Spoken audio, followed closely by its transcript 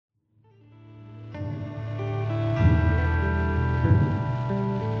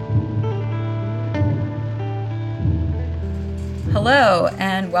Hello,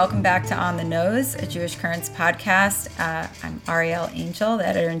 and welcome back to On the Nose, a Jewish Currents podcast. I'm Ariel Angel, the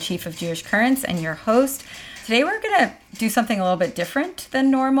editor-in-chief of Jewish Currents, and your host. Today we're going to do something a little bit different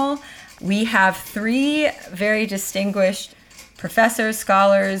than normal. We have three very distinguished professors,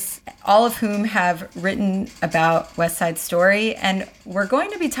 scholars, all of whom have written about West Side Story, and we're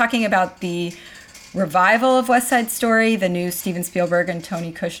going to be talking about the revival of West Side Story, the new Steven Spielberg and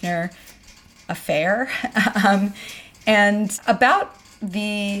Tony Kushner affair, and about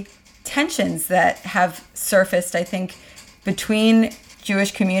the tensions that have surfaced, I think, between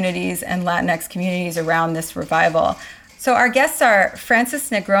Jewish communities and Latinx communities around this revival. So our guests are Frances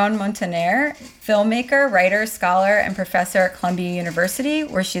Negron Montaner, filmmaker, writer, scholar, and professor at Columbia University,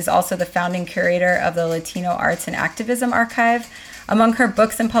 where she's also the founding curator of the Latino Arts and Activism Archive. Among her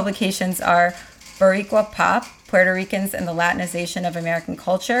books and publications are Boricua Pop, Puerto Ricans and the Latinization of American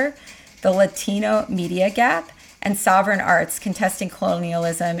Culture, The Latino Media Gap, and Sovereign Arts, Contesting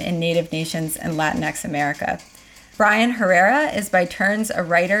Colonialism in Native Nations and Latinx America. Brian Herrera is by turns a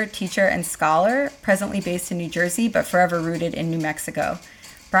writer, teacher, and scholar, presently based in New Jersey, but forever rooted in New Mexico.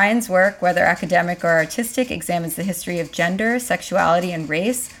 Brian's work, whether academic or artistic, examines the history of gender, sexuality, and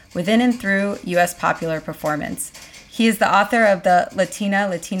race within and through U.S. popular performance. He is the author of the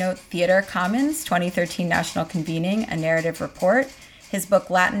Latino Theater Commons 2013 National Convening, a narrative report. His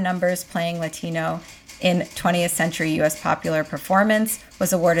book, Latin Numbers Playing Latino in 20th Century U.S. Popular Performance,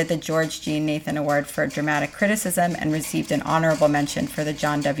 was awarded the George Jean Nathan Award for Dramatic Criticism and received an honorable mention for the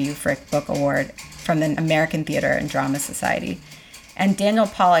John W. Frick Book Award from the American Theater and Drama Society. And Daniel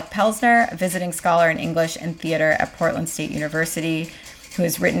Pollack Pelsner, a visiting scholar in English and theater at Portland State University, who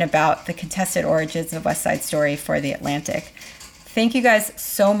has written about the contested origins of West Side Story for The Atlantic. Thank you guys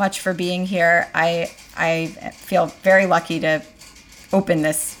so much for being here. I feel very lucky to open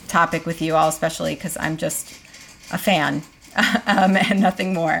this topic with you all, especially because I'm just a fan and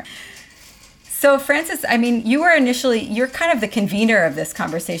nothing more. So Frances, I mean, you're kind of the convener of this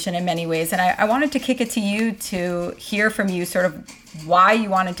conversation in many ways, and I wanted to kick it to you to hear from you sort of why you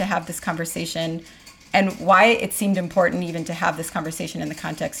wanted to have this conversation and why it seemed important even to have this conversation in the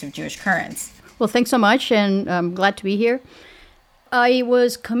context of Jewish Currents. Well, thanks so much, and I'm glad to be here. I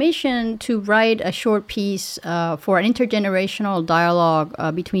was commissioned to write a short piece for an intergenerational dialogue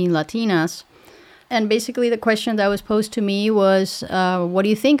between Latinas. And basically the question that was posed to me was, what do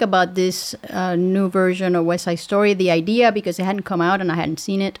you think about this new version of West Side Story? The idea, because it hadn't come out and I hadn't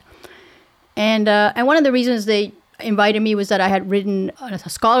seen it. And one of the reasons they invited me was that I had written a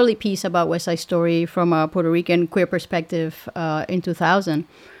scholarly piece about West Side Story from a Puerto Rican queer perspective in 2000.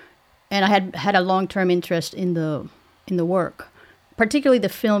 And I had a long-term interest in the work, particularly the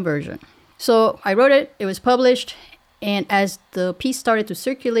film version. So I wrote it, it was published, and as the piece started to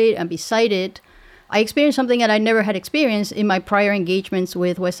circulate and be cited, I experienced something that I never had experienced in my prior engagements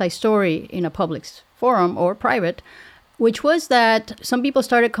with West Side Story in a public forum or private, which was that some people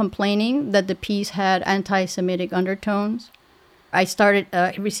started complaining that the piece had anti-Semitic undertones. I started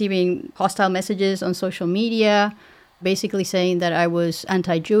receiving hostile messages on social media, basically saying that I was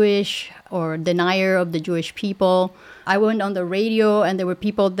anti-Jewish or denier of the Jewish people. I went on the radio and there were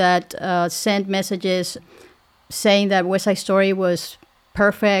people that sent messages saying that West Side Story was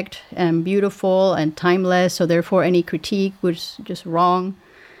perfect and beautiful and timeless, so therefore any critique was just wrong.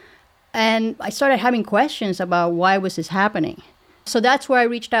 And I started having questions about why was this happening. So that's where I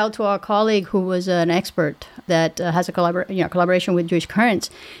reached out to a colleague who was an expert that has a collaboration with Jewish Currents.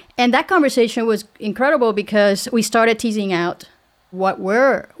 And that conversation was incredible because we started teasing out what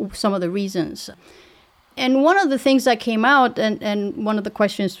were some of the reasons. And one of the things that came out, and one of the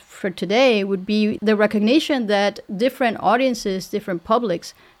questions for today would be the recognition that different audiences, different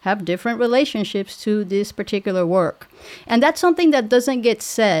publics have different relationships to this particular work. And that's something that doesn't get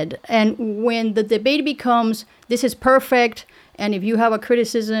said. And when the debate becomes, this is perfect, and if you have a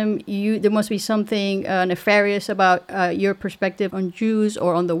criticism, there must be something nefarious about your perspective on Jews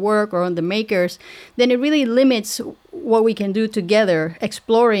or on the work or on the makers, then it really limits what we can do together,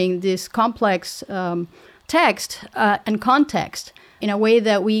 exploring this complex text and context in a way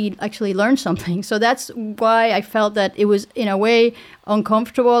that we actually learn something. So that's why I felt that it was, in a way,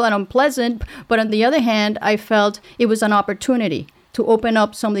 uncomfortable and unpleasant. But on the other hand, I felt it was an opportunity to open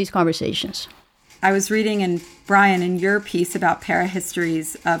up some of these conversations. I was reading, and Brian, in your piece about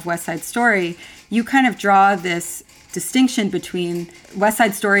parahistories of West Side Story, you kind of draw this distinction between West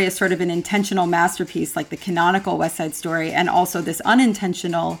Side Story as sort of an intentional masterpiece, like the canonical West Side Story, and also this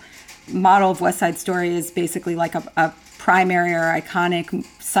unintentional model of West Side Story is basically like a primary or iconic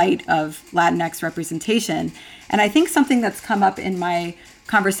site of Latinx representation. And I think something that's come up in my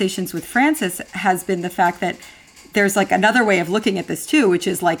conversations with Frances has been the fact that there's like another way of looking at this too, which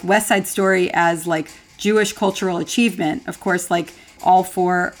is like West Side Story as like Jewish cultural achievement. Of course, like all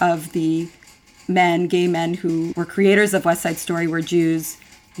four of the gay men who were creators of West Side Story were Jews: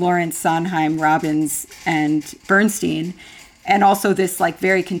 Lawrence, Sondheim, Robbins, and Bernstein. And also this like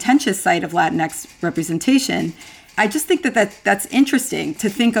very contentious side of Latinx representation. I just think that's interesting to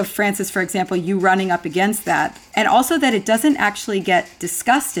think of, Frances, for example, you running up against that. And also that it doesn't actually get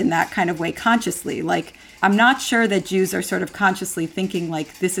discussed in that kind of way consciously. Like, I'm not sure that Jews are sort of consciously thinking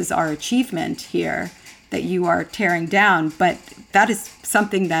like, this is our achievement here that you are tearing down. But that is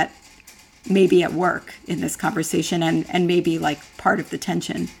something that may be at work in this conversation and maybe like part of the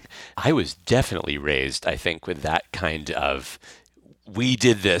tension. I was definitely raised, I think, with that kind of we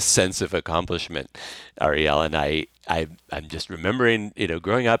did this sense of accomplishment, Ariel. And I'm just remembering,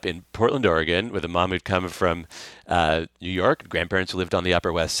 growing up in Portland, Oregon, with a mom who'd come from New York, grandparents who lived on the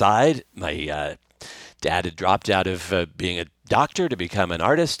Upper West Side. My dad had dropped out of being a doctor to become an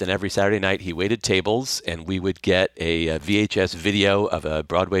artist, and every Saturday night he waited tables, and we would get a VHS video of a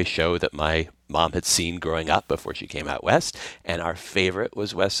Broadway show that my mom had seen growing up before she came out west, and our favorite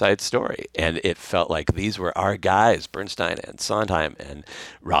was West Side Story. And it felt like these were our guys, Bernstein and Sondheim and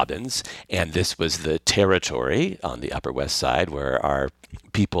Robbins, and this was the territory on the Upper West Side where our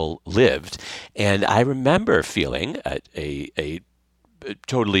people lived. And I remember feeling a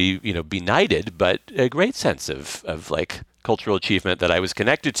totally, benighted, but a great sense of like cultural achievement that I was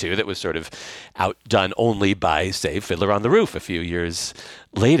connected to that was sort of outdone only by, say, Fiddler on the Roof a few years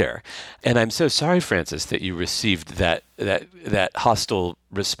later. And I'm so sorry, Frances, that you received that hostile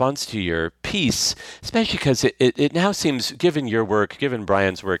response to your piece, especially because it now seems, given your work, given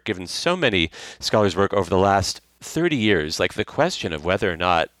Brian's work, given so many scholars' work over the last 30 years, like the question of whether or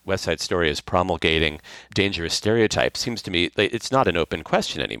not West Side Story is promulgating dangerous stereotypes seems to me like it's not an open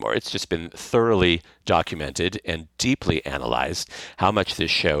question anymore. It's just been thoroughly documented and deeply analyzed how much this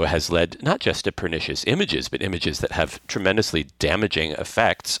show has led not just to pernicious images, but images that have tremendously damaging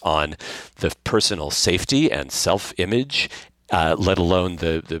effects on the personal safety and self-image, let alone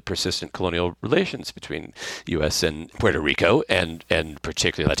the persistent colonial relations between U.S. and Puerto Rico, and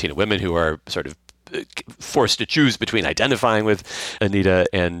particularly Latino women who are sort of forced to choose between identifying with Anita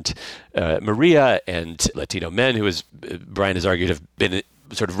and Maria, and Latino men who, as Brian has argued, have been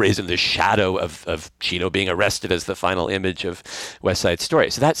sort of raised in the shadow of Chino being arrested as the final image of West Side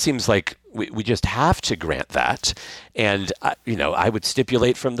Story. So that seems like we just have to grant that. And, I would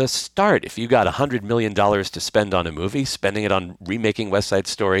stipulate from the start, if you got $100 million to spend on a movie, spending it on remaking West Side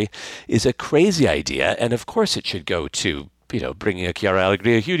Story is a crazy idea. And of course it should go to bringing a Chiara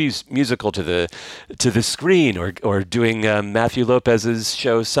Alegria Hudes musical to the screen, or doing Matthew Lopez's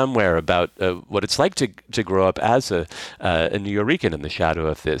show Somewhere about what it's like to grow up as a Nuyorican in the shadow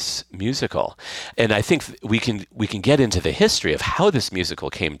of this musical. And I think we can get into the history of how this musical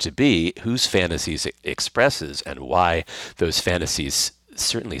came to be, whose fantasies it expresses, and why those fantasies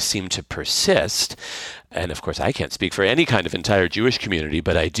certainly seem to persist. And of course, I can't speak for any kind of entire Jewish community,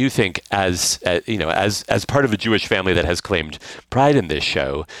 but I do think as part of a Jewish family that has claimed pride in this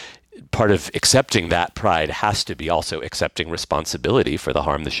show, part of accepting that pride has to be also accepting responsibility for the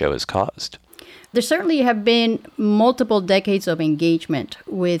harm the show has caused. There certainly have been multiple decades of engagement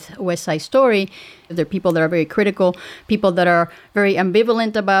with West Side Story. There are people that are very critical, people that are very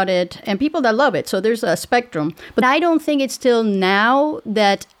ambivalent about it, and people that love it. So there's a spectrum. But I don't think it's till now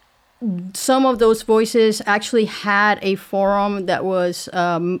that some of those voices actually had a forum that was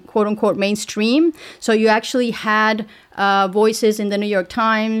quote unquote mainstream. So you actually had voices in the New York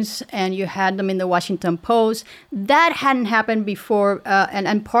Times, and you had them in the Washington Post. That hadn't happened before.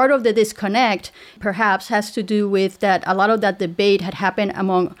 And part of the disconnect perhaps has to do with that a lot of that debate had happened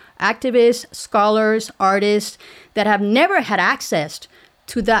among activists, scholars, artists that have never had access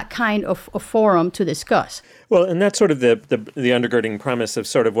to that kind of a forum to discuss. Well, and that's sort of the undergirding premise of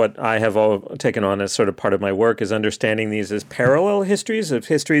sort of what I have all taken on as sort of part of my work, is understanding these as parallel histories, of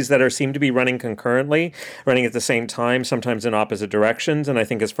histories that seem to be running concurrently, running at the same time, sometimes in opposite directions. And I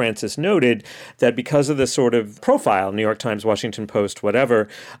think, as Frances noted, that because of this sort of profile, New York Times, Washington Post, whatever,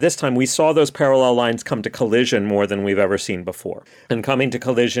 this time we saw those parallel lines come to collision more than we've ever seen before. And coming to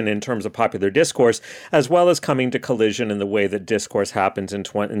collision in terms of popular discourse, as well as coming to collision in the way that discourse happens in the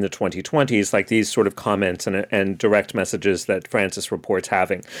 2020s, like these sort of comments and and direct messages that Francis reports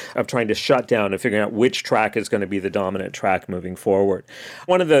having, of trying to shut down and figuring out which track is going to be the dominant track moving forward.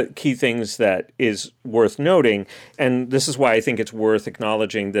 One of the key things that is worth noting, and this is why I think it's worth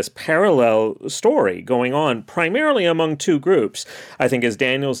acknowledging this parallel story going on primarily among two groups, I think as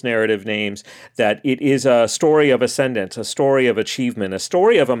Daniel's narrative names, that it is a story of ascendance, a story of achievement, a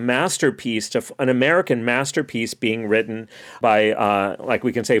story of a masterpiece, an American masterpiece being written by, like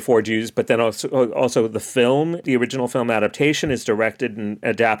we can say, 4 Jews, but then also the film, the original film adaptation is directed and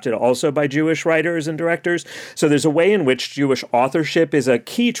adapted also by Jewish writers and directors. So there's a way in which Jewish authorship is a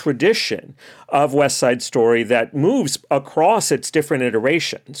key tradition of West Side Story that moves across its different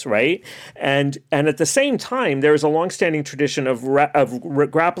iterations, right? And at the same time, there is a longstanding tradition of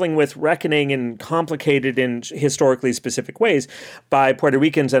grappling with, reckoning in complicated and historically specific ways by Puerto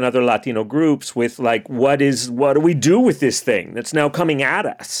Ricans and other Latino groups with, like, what do we do with this thing that's now coming at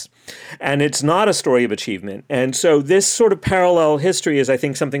us? And it's not a story of achievement. And so this sort of parallel history is, I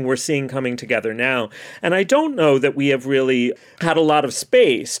think, something we're seeing coming together now. And I don't know that we have really had a lot of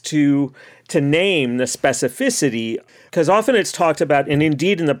space to name the specificity, because often it's talked about, and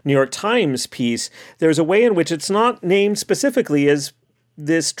indeed in the New York Times piece, there's a way in which it's not named specifically as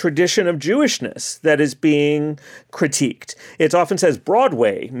this tradition of Jewishness that is being critiqued. It often says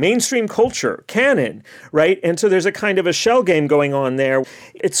Broadway, mainstream culture, canon, right? And so there's a kind of a shell game going on there.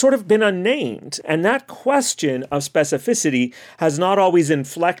 It's sort of been unnamed. And that question of specificity has not always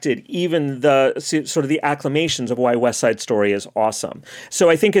inflected even the sort of the acclamations of why West Side Story is awesome. So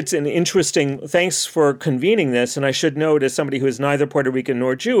I think it's an interesting, thanks for convening this. And I should note, as somebody who is neither Puerto Rican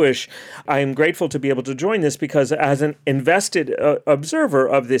nor Jewish, I am grateful to be able to join this because as an invested observer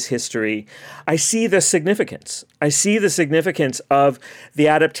of this history, I see the significance. I see the significance of the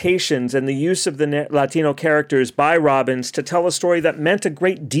adaptations and the use of the Latino characters by Robbins to tell a story that meant a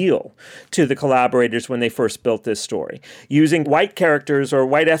great deal to the collaborators when they first built this story. Using white characters or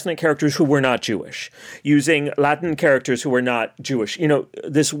white ethnic characters who were not Jewish. Using Latin characters who were not Jewish. You know,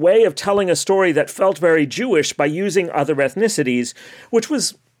 this way of telling a story that felt very Jewish by using other ethnicities, which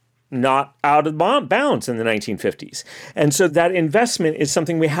was not out of bounds in the 1950s. And so that investment is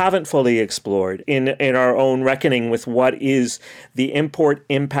something we haven't fully explored in our own reckoning with what is the import,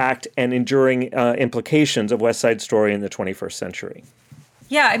 impact, and enduring implications of West Side Story in the 21st century.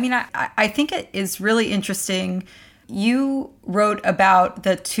 Yeah, I mean, I think it is really interesting. You wrote about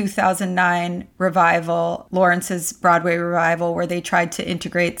the 2009 revival, Lawrence's Broadway revival, where they tried to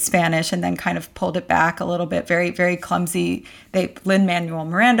integrate Spanish and then kind of pulled it back a little bit, very, very clumsy. Lin-Manuel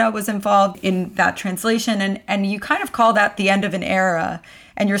Miranda was involved in that translation, and you kind of call that the end of an era.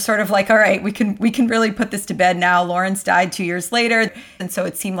 And you're sort of like, all right, we can really put this to bed now. Lawrence died 2 years later, and so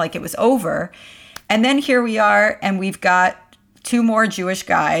it seemed like it was over. And then here we are, and we've got 2 more Jewish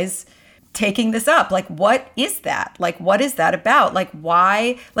guys taking this up. Like, what is that? Like, what is that about? Like,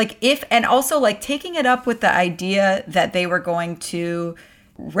 why? Like, and also like taking it up with the idea that they were going to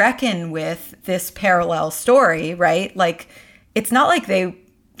reckon with this parallel story, right? Like, it's not like they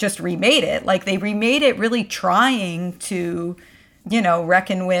just remade it. Like, they remade it really trying to,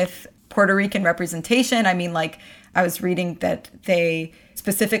 reckon with Puerto Rican representation. I mean, like, I was reading that they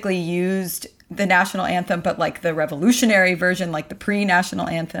specifically used the national anthem, but like the revolutionary version, like the pre-national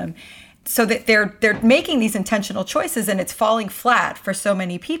anthem. So that they're making these intentional choices, and it's falling flat for so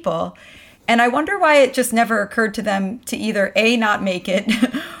many people. And I wonder why it just never occurred to them to either A, not make it,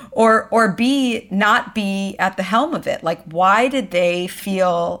 or B, not be at the helm of it. Like, why did they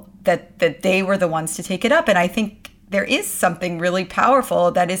feel that they were the ones to take it up? And I think there is something really powerful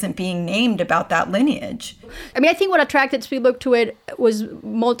that isn't being named about that lineage. I mean, I think what attracted Spielberg to it was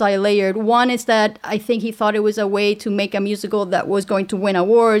multi-layered. One is that I think he thought it was a way to make a musical that was going to win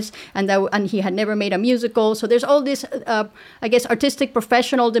awards, and he had never made a musical. So there's all this, I guess, artistic,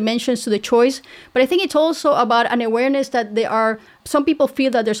 professional dimensions to the choice. But I think it's also about an awareness that some people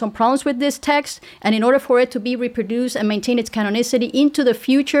feel that there's some problems with this text, and in order for it to be reproduced and maintain its canonicity into the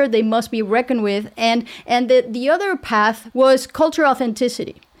future, they must be reckoned with. And the other path was cultural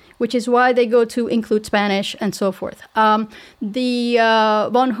authenticity, which is why they go to include Spanish and so forth. The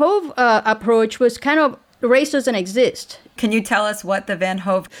Van Hove approach was kind of race doesn't exist. Can you tell us what the Van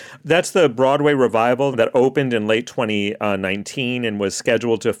Hove... That's the Broadway revival that opened in late 2019 and was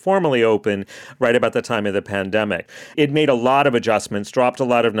scheduled to formally open right about the time of the pandemic. It made a lot of adjustments, dropped a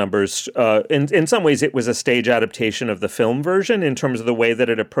lot of numbers. In some ways, it was a stage adaptation of the film version in terms of the way that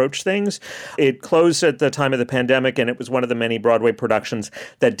it approached things. It closed at the time of the pandemic, and it was one of the many Broadway productions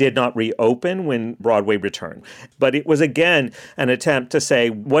that did not reopen when Broadway returned. But it was, again, an attempt to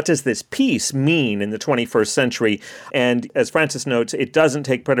say, what does this piece mean in the 21st century? And as Francis notes, it doesn't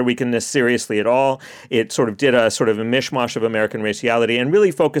take Puerto Ricanness seriously at all. It sort of did a mishmash of American raciality and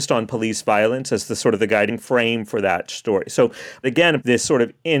really focused on police violence as the guiding frame for that story. So again, this sort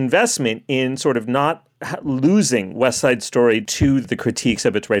of investment in sort of not losing West Side Story to the critiques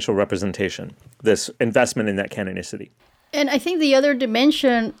of its racial representation, this investment in that canonicity. And I think the other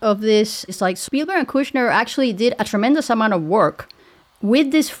dimension of this is like Spielberg and Kushner actually did a tremendous amount of work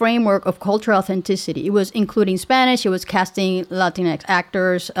with this framework of cultural authenticity. It was including Spanish, it was casting Latinx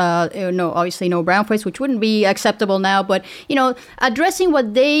actors, obviously no brownface, which wouldn't be acceptable now, but, addressing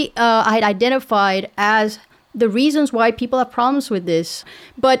what they had identified as the reasons why people have problems with this.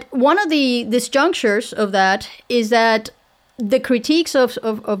 But one of the disjunctures of that is that the critiques of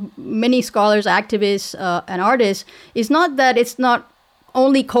many scholars, activists, and artists is not that it's not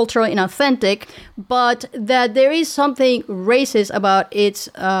only cultural inauthentic, but that there is something racist about its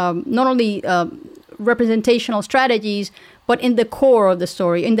not only representational strategies, but in the core of the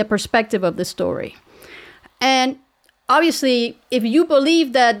story, in the perspective of the story. And obviously, if you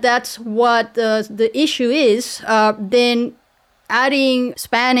believe that that's what the issue is, then adding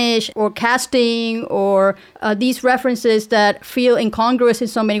Spanish or casting or these references that feel incongruous in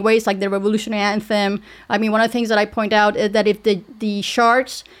so many ways, like the Revolutionary Anthem. I mean, one of the things that I point out is that if the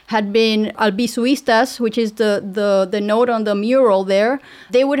Sharks had been Albisuistas, which is the note on the mural there,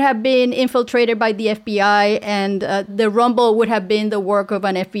 they would have been infiltrated by the FBI, and the rumble would have been the work of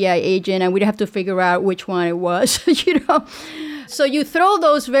an FBI agent, and we'd have to figure out which one it was, So you throw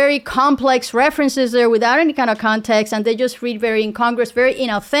those very complex references there without any kind of context, and they just read very incongruous, very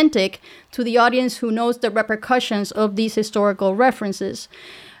inauthentic to the audience who knows the repercussions of these historical references.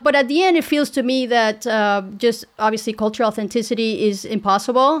 But at the end, it feels to me that just obviously cultural authenticity is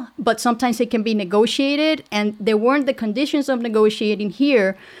impossible, but sometimes it can be negotiated, and there weren't the conditions of negotiating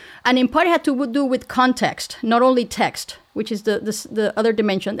here. And in part, it had to do with context, not only text, which is the other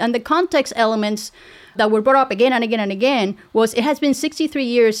dimension. And the context elements that were brought up again and again and again was it has been 63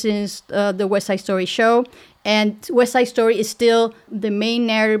 years since the West Side Story show, and West Side Story is still the main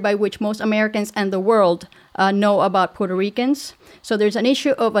narrative by which most Americans and the world know about Puerto Ricans. So there's an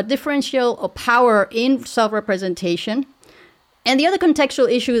issue of a differential of power in self-representation. And the other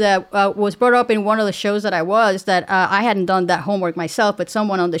contextual issue that was brought up in one of the shows that I hadn't done that homework myself, but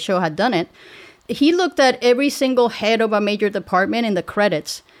someone on the show had done it. He looked at every single head of a major department in the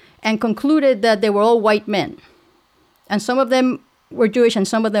credits and concluded that they were all white men. And some of them were Jewish and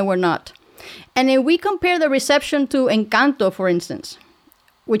some of them were not. And if we compare the reception to Encanto, for instance,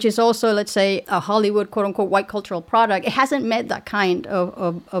 which is also, let's say, a Hollywood, quote unquote, white cultural product, it hasn't met that kind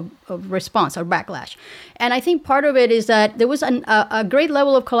of response or backlash. And I think part of it is that there was a great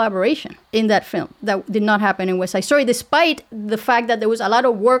level of collaboration in that film that did not happen in West Side Story, despite the fact that there was a lot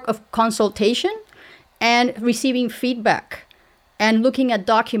of work of consultation and receiving feedback and looking at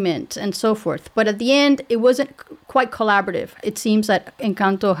documents and so forth. But at the end, it wasn't quite collaborative. It seems that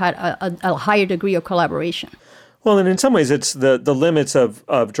Encanto had a higher degree of collaboration. Well, and in some ways, it's the limits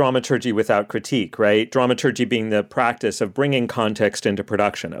of dramaturgy without critique, right? Dramaturgy being the practice of bringing context into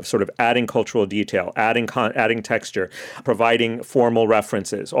production, of sort of adding cultural detail, adding texture, providing formal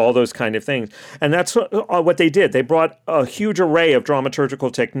references, all those kind of things. And that's what they did. They brought a huge array of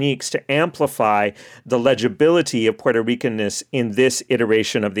dramaturgical techniques to amplify the legibility of Puerto Ricanness in this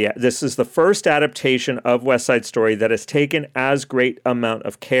iteration of this is the first adaptation of West Side Story that has taken as great amount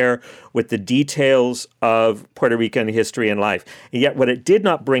of care with the details of Puerto Rican history and life. And yet what it did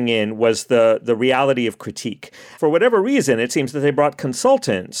not bring in was the reality of critique. For whatever reason, it seems that they brought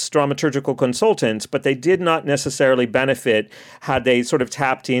consultants, dramaturgical consultants, but they did not necessarily benefit had they sort of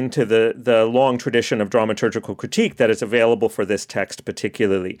tapped into the long tradition of dramaturgical critique that is available for this text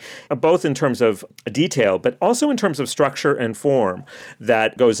particularly, both in terms of detail, but also in terms of structure and form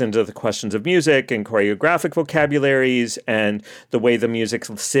that goes into the questions of music and choreographic vocabularies and the way the music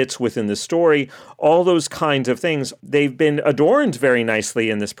sits within the story, all those kinds of things. They've been adorned very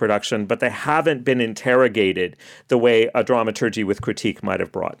nicely in this production, but they haven't been interrogated the way a dramaturgy with critique might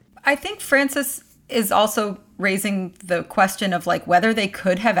have brought. I think Francis is also raising the question of like whether they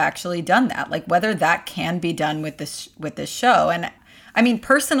could have actually done that, like whether that can be done with this show. And I mean,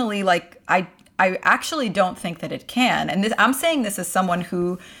 personally, like I actually don't think that it can. And I'm saying this as someone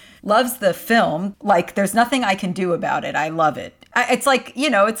who loves the film. Like there's nothing I can do about it. I love it. It's like,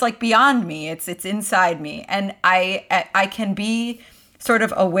 it's like beyond me. It's inside me. And I can be sort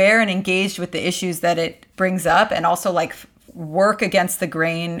of aware and engaged with the issues that it brings up, and also like work against the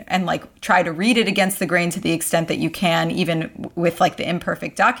grain and like try to read it against the grain to the extent that you can, even with like the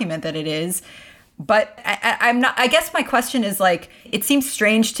imperfect document that it is. But I'm not, I guess my question is like, it seems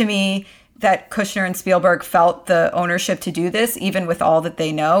strange to me that Kushner and Spielberg felt the ownership to do this, even with all that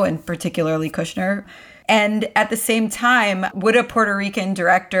they know, and particularly Kushner. And at the same time, would a Puerto Rican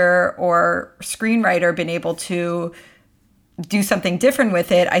director or screenwriter been able to do something different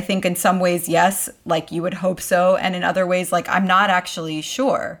with it? I think in some ways, yes, like you would hope so. And in other ways, like I'm not actually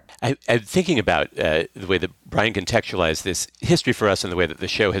sure. I'm thinking about the way that Brian contextualized this history for us and the way that the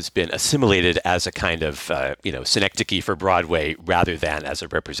show has been assimilated as a kind of, synecdoche for Broadway rather than as a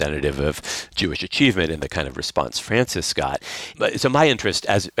representative of Jewish achievement in the kind of response Francis got. So my interest,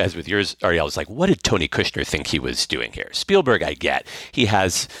 as with yours, Ariel, is like, what did Tony Kushner think he was doing here? Spielberg, I get. He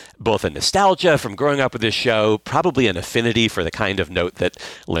has both a nostalgia from growing up with this show, probably an affinity for the kind of note that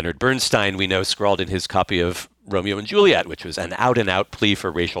Leonard Bernstein, we know, scrawled in his copy of Romeo and Juliet, which was an out-and-out plea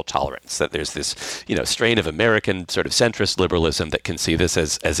for racial tolerance, that there's this, strain of American sort of centrist liberalism that can see this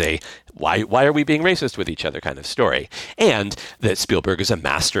as a why are we being racist with each other kind of story, and that Spielberg is a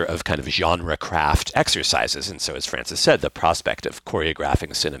master of kind of genre craft exercises. And so, as Francis said, the prospect of choreographing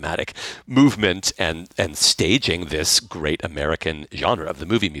cinematic movement and staging this great American genre of the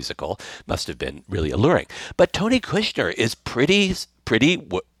movie musical must have been really alluring. But Tony Kushner is pretty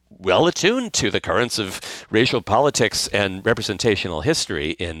well attuned to the currents of racial politics and representational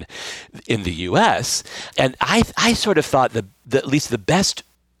history in the U.S. And I sort of thought that at least the best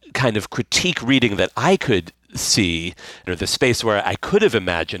kind of critique reading that I could see, or the space where I could have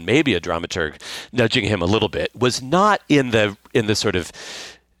imagined maybe a dramaturg nudging him a little bit, was not in the sort of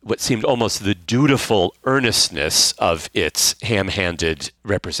what seemed almost the dutiful earnestness of its ham-handed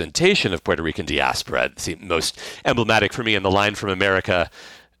representation of Puerto Rican diaspora. It seemed most emblematic for me in the line from America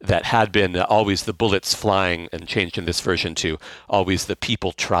that had been always the bullets flying, and changed in this version to always the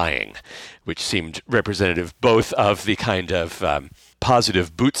people trying, which seemed representative both of the kind of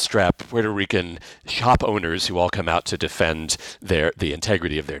positive bootstrap Puerto Rican shop owners who all come out to defend the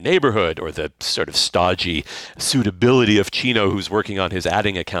integrity of their neighborhood, or the sort of stodgy suitability of Chino, who's working on his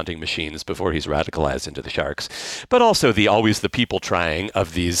adding accounting machines before he's radicalized into the Sharks, but also the always the people trying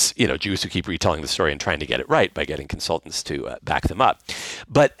of these Jews who keep retelling the story and trying to get it right by getting consultants to back them up.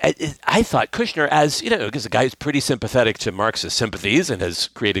 But I thought Kushner, as because a guy who's pretty sympathetic to Marxist sympathies and has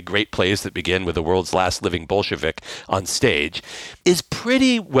created great plays that begin with the world's last living Bolshevik on stage, is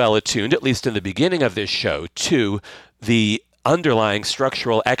pretty well attuned, at least in the beginning of this show, to the underlying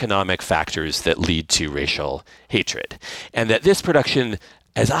structural economic factors that lead to racial hatred. And that this production,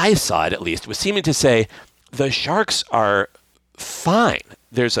 as I saw it at least, was seeming to say the Sharks are fine.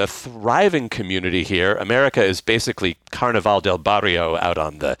 There's a thriving community here. America is basically Carnaval del Barrio out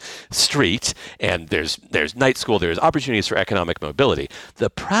on the street, and there's night school, there's opportunities for economic mobility. The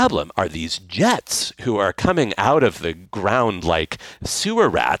problem are these Jets who are coming out of the ground like sewer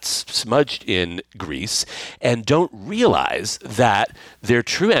rats smudged in grease, and don't realize that their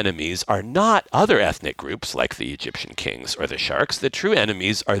true enemies are not other ethnic groups like the Egyptian kings or the Sharks. The true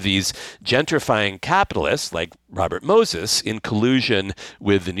enemies are these gentrifying capitalists like Robert Moses in collusion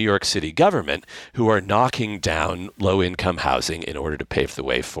with the New York City government, who are knocking down low-income housing in order to pave the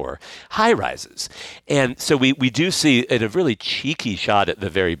way for high-rises. And so we do see in a really cheeky shot at the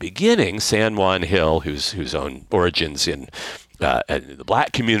very beginning, San Juan Hill, whose own origins in the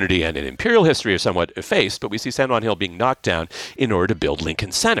black community and in imperial history are somewhat effaced, but we see San Juan Hill being knocked down in order to build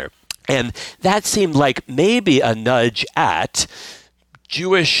Lincoln Center. And that seemed like maybe a nudge at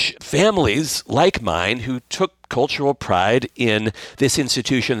Jewish families like mine who took cultural pride in this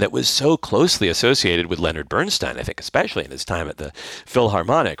institution that was so closely associated with Leonard Bernstein, I think, especially in his time at the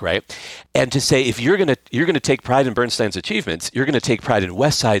Philharmonic, right? And to say, if you're going to take pride in Bernstein's achievements, you're going to take pride in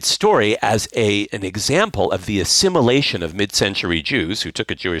West Side Story as an example of the assimilation of mid-century Jews who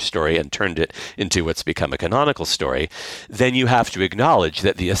took a Jewish story and turned it into what's become a canonical story, then you have to acknowledge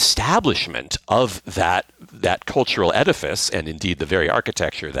that the establishment of that cultural edifice, and indeed the very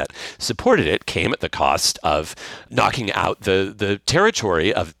architecture that supported it, came at the cost of knocking out the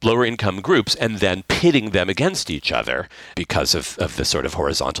territory of lower income groups and then pitting them against each other because of the sort of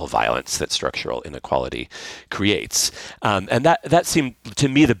horizontal violence that structural inequality creates. And that seemed to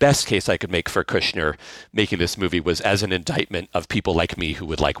me the best case I could make for Kushner making this movie was as an indictment of people like me who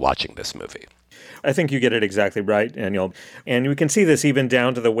would like watching this movie. I think you get it exactly right, Daniel. And we can see this even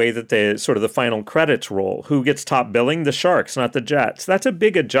down to the way that the final credits roll. Who gets top billing? The Sharks, not the Jets. That's a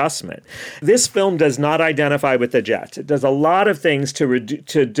big adjustment. This film does not identify with the Jets. It does a lot of things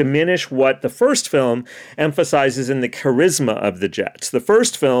to diminish what the first film emphasizes in the charisma of the Jets. The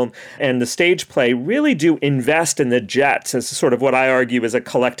first film and the stage play really do invest in the Jets as sort of what I argue is a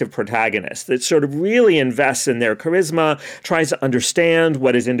collective protagonist that sort of really invests in their charisma, tries to understand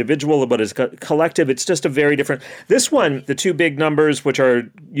what is individual and what is collective. It's just a very different. This one, the two big numbers, which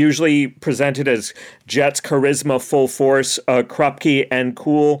are usually presented as Jets, Charisma, Full Force, Krupke, and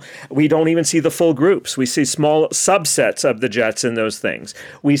Cool, we don't even see the full groups. We see small subsets of the Jets in those things.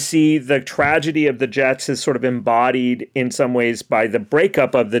 We see the tragedy of the Jets is sort of embodied in some ways by the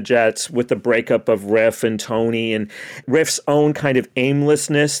breakup of the Jets with the breakup of Riff and Tony, and Riff's own kind of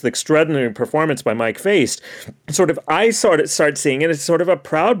aimlessness, the extraordinary performance by Mike Feist. I start seeing it as sort of a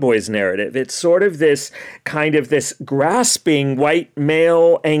Proud Boys narrative. It's sort of this kind of this grasping white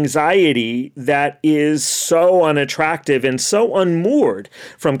male anxiety that is so unattractive and so unmoored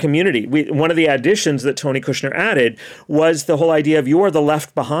from community. One of the additions that Tony Kushner added was the whole idea of you are the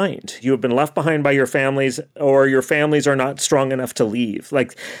left behind. You have been left behind by your families, or your families are not strong enough to leave.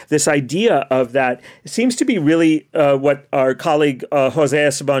 Like this idea of that seems to be really what our colleague Jose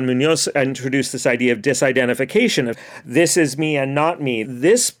Esteban Munoz introduced, this idea of disidentification, of this is me and not me.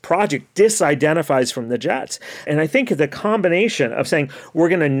 This project disidentifies from the Jets. And I think the combination of saying we're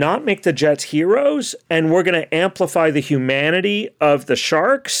going to not make the Jets heroes and we're going to amplify the humanity of the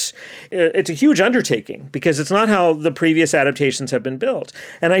Sharks, it's a huge undertaking because it's not how the previous adaptations have been built.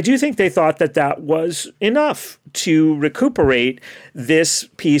 And I do think they thought that that was enough to recuperate this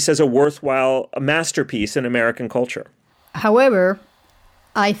piece as a worthwhile masterpiece in American culture. However,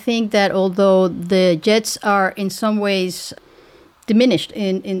 I think that although the Jets are in some ways diminished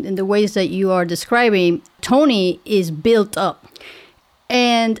in the ways that you are describing, Tony is built up.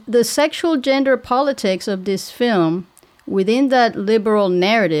 And the sexual gender politics of this film within that liberal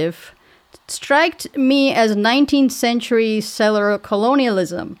narrative struck me as 19th century settler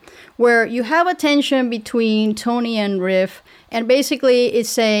colonialism, where you have a tension between Tony and Riff, and basically it's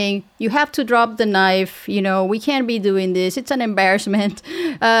saying, you have to drop the knife, we can't be doing this, it's an embarrassment,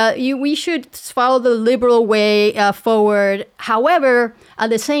 we should follow the liberal way forward. However, at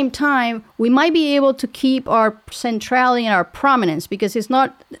the same time, we might be able to keep our centrality and our prominence, because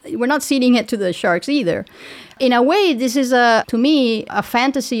we're not ceding it to the Sharks either. In a way, this is, to me, a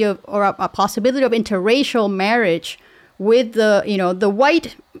fantasy or a possibility of interracial marriage with the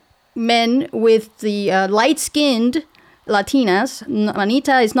white men with the light-skinned Latinas.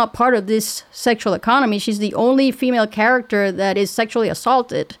 Anita is not part of this sexual economy. She's the only female character that is sexually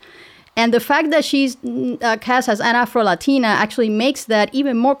assaulted. And the fact that she's cast as an Afro-Latina actually makes that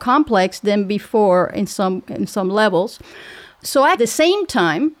even more complex than before in some levels. So at the same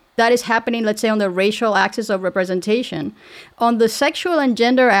time, that is happening, let's say, on the racial axis of representation. On the sexual and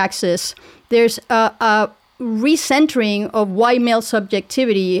gender axis, there's a recentering of white male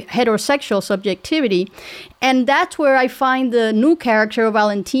subjectivity, heterosexual subjectivity. And that's where I find the new character of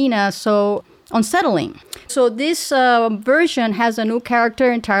Valentina so unsettling. So this version has a new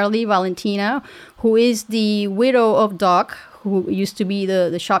character entirely, Valentina, who is the widow of Doc, who used to be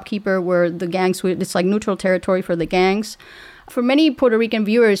the shopkeeper where the gangs, it's like neutral territory for the gangs. For many Puerto Rican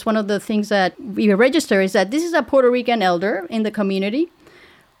viewers, one of the things that we register is that this is a Puerto Rican elder in the community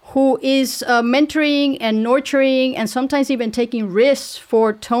who is mentoring and nurturing and sometimes even taking risks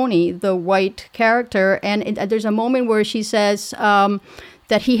for Tony, the white character. And there's a moment where she says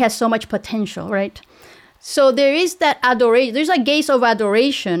that he has so much potential, right? So there is that adoration. There's a gaze of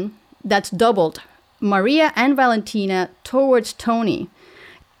adoration that's doubled, Maria and Valentina, towards Tony.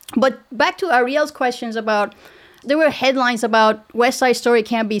 But back to Ariel's questions about, there were headlines about West Side Story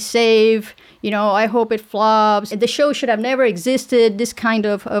can't be saved. I hope it flops. The show should have never existed. This kind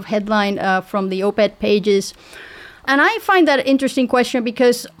of headline from the op-ed pages. And I find that an interesting question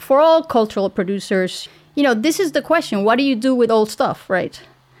because for all cultural producers, this is the question. What do you do with old stuff, right?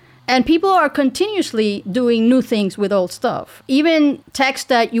 And people are continuously doing new things with old stuff, even text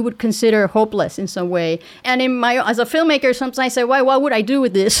that you would consider hopeless in some way. And as a filmmaker, sometimes I say, why? What would I do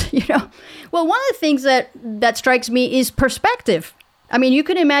with this? Well, one of the things that strikes me is perspective. I mean, you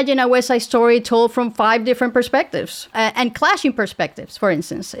can imagine a West Side Story told from 5 different perspectives and clashing perspectives, for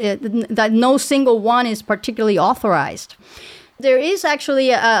instance, that no single one is particularly authorized. There is actually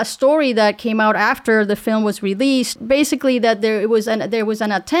a story that came out after the film was released, basically that there was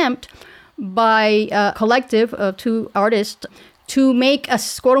an attempt by a collective of 2 artists to make a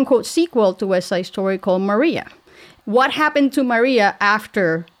quote-unquote sequel to West Side Story called Maria. What happened to Maria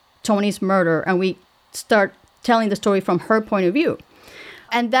after Tony's murder? And we start telling the story from her point of view.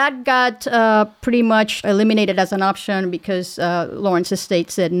 And that got pretty much eliminated as an option because Lawrence's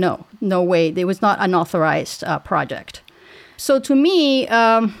estate said no way. It was not an authorized project. So to me,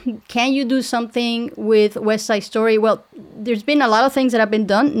 can you do something with West Side Story? Well, there's been a lot of things that have been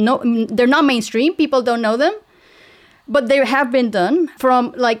done. No, they're not mainstream. People don't know them. But they have been done,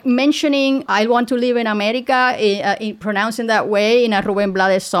 from like mentioning I want to live in America, pronouncing that way in a Rubén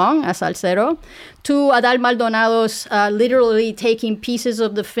Blades song, a salsero, to Adal Maldonado's literally taking pieces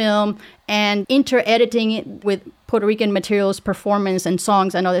of the film and inter-editing it with Puerto Rican materials, performance and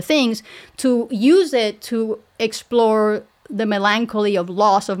songs and other things, to use it to explore the melancholy of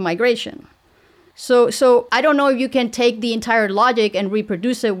loss of migration. So I don't know if you can take the entire logic and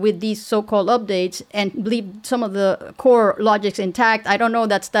reproduce it with these so-called updates and leave some of the core logics intact. I don't know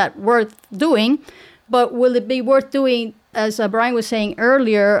that's that worth doing, but will it be worth doing, as Brian was saying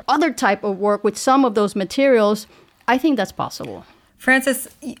earlier, other type of work with some of those materials? I think that's possible. Frances,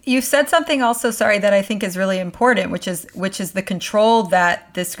 you said something also, sorry, that I think is really important, which is the control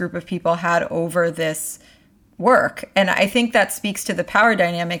that this group of people had over this work. And I think that speaks to the power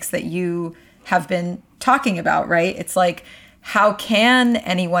dynamics that you have been talking about, right? It's like, how can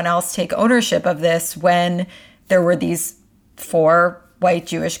anyone else take ownership of this when there were these 4 white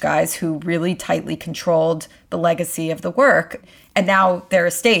Jewish guys who really tightly controlled the legacy of the work, and now their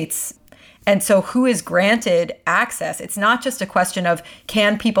estates? And so who is granted access? It's not just a question of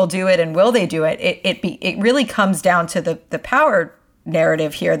can people do it and will they do it? It really comes down to the power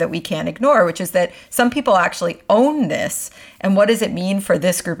narrative here that we can't ignore, which is that some people actually own this. And what does it mean for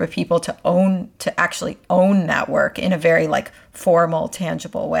this group of people to actually own that work in a very like formal,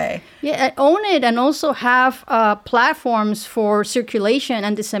 tangible way? Yeah, own it, and also have platforms for circulation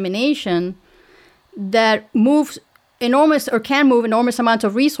and dissemination that moves enormous or can move enormous amounts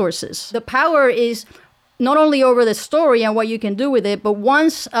of resources. The power is not only over the story and what you can do with it, but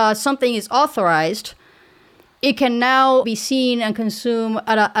once something is authorized, it can now be seen and consumed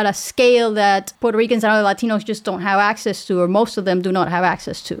at a scale that Puerto Ricans and other Latinos just don't have access to, or most of them do not have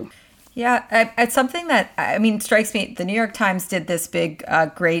access to. Yeah, it's something that, I mean, strikes me. The New York Times did this big,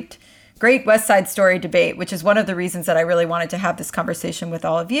 great West Side Story debate, which is one of the reasons that I really wanted to have this conversation with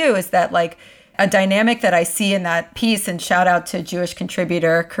all of you, is that like a dynamic that I see in that piece, and shout out to Jewish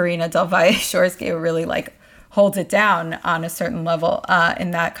contributor Karina Del Valle Shorsky, who really like holds it down on a certain level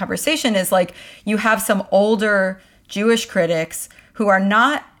in that conversation, is like you have some older Jewish critics who are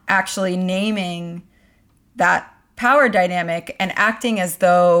not actually naming that power dynamic and acting as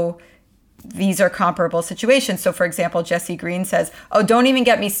though these are comparable situations. So for example, Jesse Green says, oh, don't even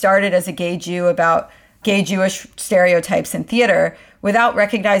get me started as a gay Jew about gay Jewish stereotypes in theater, without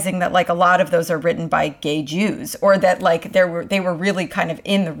recognizing that like a lot of those are written by gay Jews, or that like they were really kind of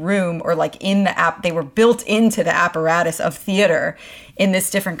in the room, or like in the they were built into the apparatus of theater in this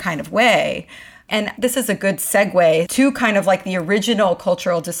different kind of way. And this is a good segue to kind of like the original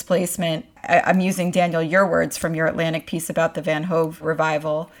cultural displacement. I'm using, Daniel, your words from your Atlantic piece about the Van Hove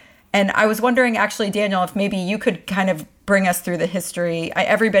revival. And I was wondering, actually, Daniel, if maybe you could kind of bring us through the history.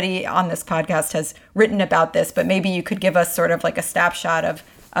 Everybody on this podcast has written about this, but maybe you could give us sort of like a snapshot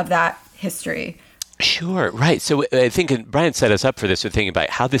of that history. Sure, right. So I think Brian set us up for this with thinking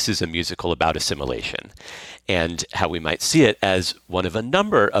about how this is a musical about assimilation, and how we might see it as one of a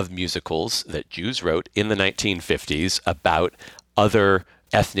number of musicals that Jews wrote in the 1950s about other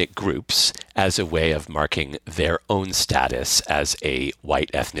ethnic groups as a way of marking their own status as a white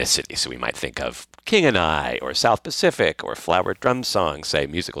ethnicity. So we might think of King and I, or South Pacific, or Flower Drum Song, say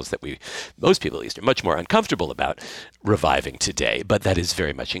musicals that most people at least, are much more uncomfortable about reviving today, but that is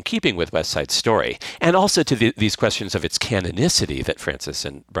very much in keeping with West Side Story. And also to these questions of its canonicity that Frances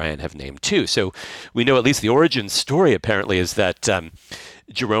and Brian have named too. So we know at least the origin story apparently is that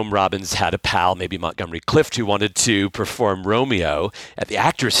Jerome Robbins had a pal, maybe Montgomery Clift, who wanted to perform Romeo at the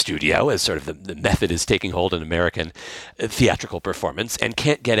Actors Studio, as sort of the method is taking hold in American theatrical performance, and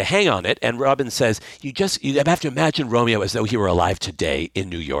can't get a hang on it. And Robbins says, you have to imagine Romeo as though he were alive today in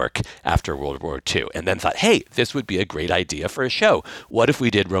New York after World War II. And then thought, hey, this would be a great idea for a show. What if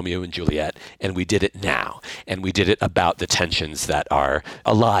we did Romeo and Juliet, and we did it now? And we did it about the tensions that are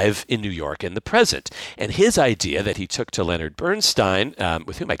alive in New York in the present. And his idea that he took to Leonard Bernstein,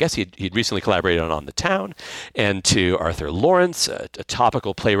 with whom I guess he'd recently collaborated on The Town, and to Arthur Lawrence, a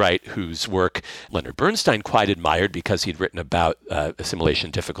topical playwright whose work Leonard Bernstein quite admired because he'd written about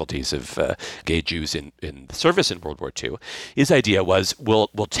assimilation difficulties of gay Jews in the service in World War II. His idea was, we'll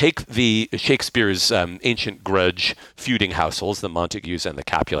take the Shakespeare's ancient grudge feuding households, the Montagues and the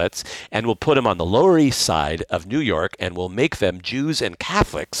Capulets, and we'll put them on the Lower East Side of New York, and we'll make them Jews and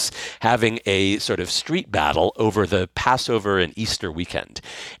Catholics having a sort of street battle over the Passover and Easter weekend.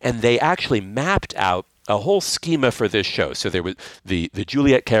 And they actually mapped out a whole schema for this show. So there was the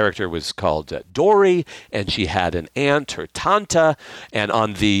Juliet character was called Dory, and she had an aunt or tanta. And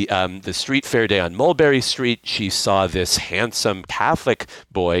on the street fair day on Mulberry Street, she saw this handsome Catholic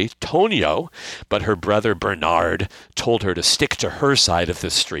boy, Tonio, but her brother Bernard told her to stick to her side of the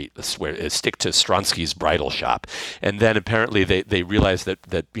street, stick to Stronsky's bridal shop. And then apparently they realized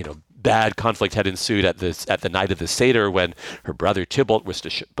that bad conflict had ensued at the night of the Seder when her brother Tybalt was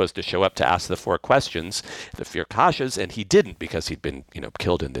supposed to show up to ask the 4 questions, the Firkashas, and he didn't because he'd been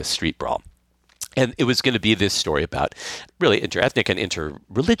killed in this street brawl. And it was going to be this story about really interethnic and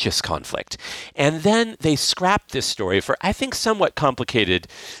interreligious conflict. And then they scrapped this story for, I think, somewhat complicated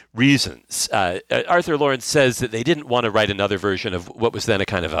reasons. Arthur Laurents says that they didn't want to write another version of what was then a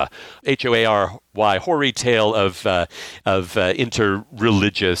kind of a HOARY hoary tale of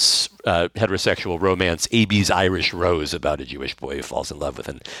interreligious heterosexual romance, Abe's Irish Rose, about a Jewish boy who falls in love with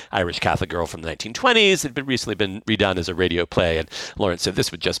an Irish Catholic girl from the 1920s. It had recently been redone as a radio play, and Laurents said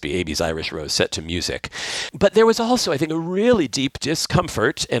this would just be Abe's Irish Rose set to music. But there was also, I think, a really deep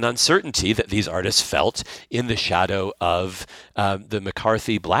discomfort and uncertainty that these artists felt in the shadow of the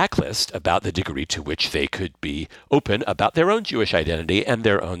McCarthy blacklist about the degree to which they could be open about their own Jewish identity and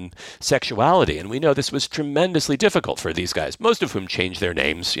their own sexuality. And we know this was tremendously difficult for these guys, most of whom changed their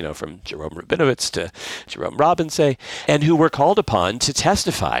names, from Jerome Rabinowitz to Jerome Robbins, say, and who were called upon to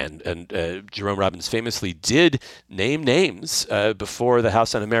testify. And Jerome Robbins famously did name names before the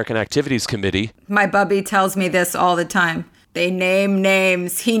House Un-American Activities Committee. My bubby tells me this all the time. They name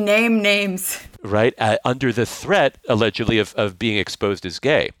names. He named names. Right, under the threat, allegedly, of being exposed as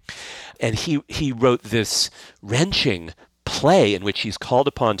gay. And he wrote this wrenching play in which he's called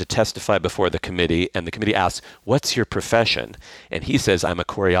upon to testify before the committee, and the committee asks, "What's your profession?" And he says, "I'm a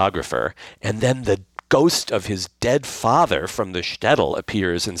choreographer." And then the ghost of his dead father from the shtetl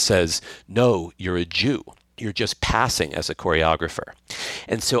appears and says, "No, you're a Jew. You're just passing as a choreographer."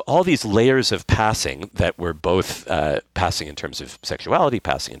 And so all these layers of passing that were both passing in terms of sexuality,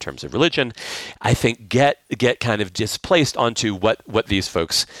 passing in terms of religion, I think get kind of displaced onto what these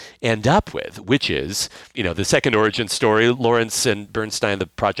folks end up with, which is, the second origin story. Laurents and Bernstein, the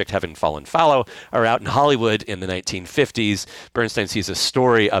project Heaven Fallen Fallow, are out in Hollywood in the 1950s. Bernstein sees a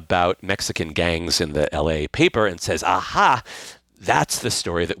story about Mexican gangs in the LA paper and says, aha, that's the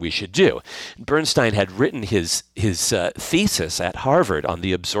story that we should do. Bernstein had written his thesis at Harvard on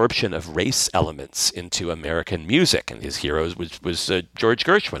the absorption of race elements into American music, and his hero was George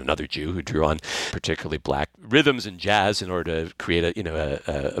Gershwin, another Jew who drew on particularly black rhythms and jazz in order to create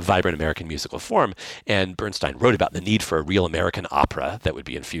a vibrant American musical form. And Bernstein wrote about the need for a real American opera that would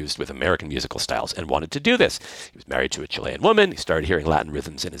be infused with American musical styles and wanted to do this. He was married to a Chilean woman. He started hearing Latin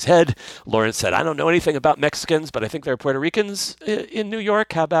rhythms in his head. Laurents said, "I don't know anything about Mexicans, but I think they're Puerto Ricans in New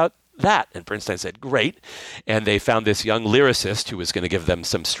York. How about that?" And Bernstein said, "Great." And they found this young lyricist who was going to give them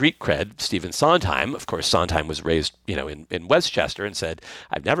some street cred, Stephen Sondheim. Of course, Sondheim was raised, in Westchester, and said,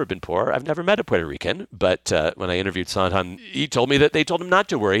 "I've never been poor. I've never met a Puerto Rican." But when I interviewed Sondheim, he told me that they told him not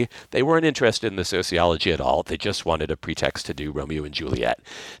to worry. They weren't interested in the sociology at all. They just wanted a pretext to do Romeo and Juliet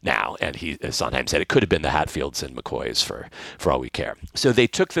now. And Sondheim said it could have been the Hatfields and McCoys for all we care. So they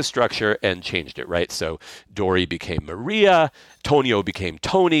took the structure and changed it, right? So Dory became Maria, Tonio became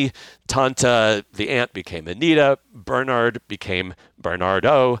Tony, Tanta, the aunt, became Anita, Bernard became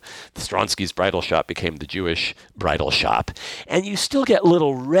Bernardo, Stronsky's bridal shop became the Jewish bridal shop. And you still get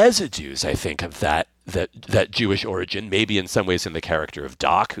little residues, I think, of that Jewish origin, maybe in some ways in the character of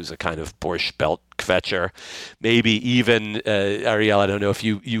Doc, who's a kind of Borscht Belt kvetcher. Maybe even, Ariel, I don't know if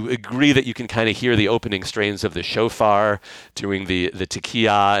you agree that you can kind of hear the opening strains of the shofar doing the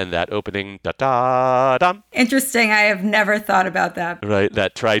tekiah and that opening da-da-dum. Interesting. I have never thought about that. Right.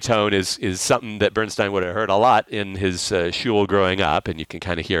 That tritone is something that Bernstein would have heard a lot in his shul growing up, and you can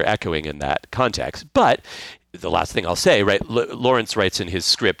kind of hear echoing in that context. But the last thing I'll say, right, Laurents writes in his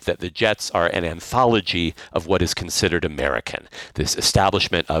script that the Jets are an anthology of what is considered American, this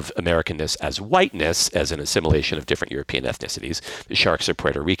establishment of Americanness as whiteness, as an assimilation of different European ethnicities. The Sharks are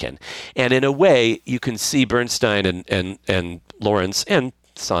Puerto Rican. And in a way, you can see Bernstein and Laurents and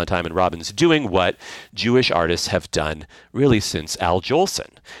Sondheim and Robbins doing what Jewish artists have done really since Al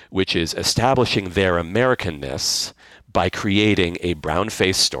Jolson, which is establishing their Americanness by creating a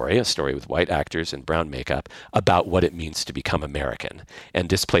brown-faced story, a story with white actors and brown makeup, about what it means to become American, and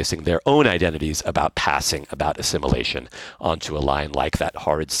displacing their own identities about passing, about assimilation, onto a line like that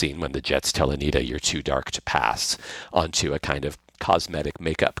horrid scene when the Jets tell Anita, "You're too dark to pass," onto a kind of cosmetic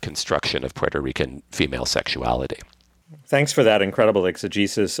makeup construction of Puerto Rican female sexuality. Thanks for that incredible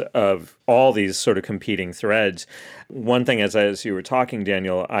exegesis of all these sort of competing threads. One thing, as you were talking,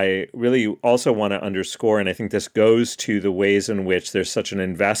 Daniel, I really also want to underscore, and I think this goes to the ways in which there's such an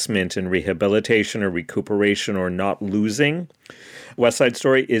investment in rehabilitation or recuperation or not losing West Side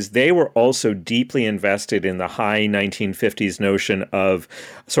Story, is they were also deeply invested in the high 1950s notion of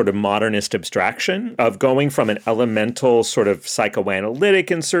sort of modernist abstraction, of going from an elemental sort of psychoanalytic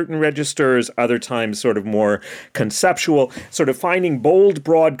in certain registers, other times sort of more conceptual, sort of finding bold,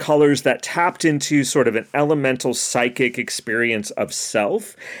 broad colors that tapped into sort of an elemental psychic experience of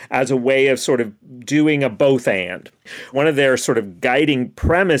self as a way of sort of doing a both and. One of their sort of guiding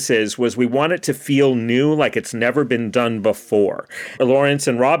premises was we want it to feel new, like it's never been done before. Lawrence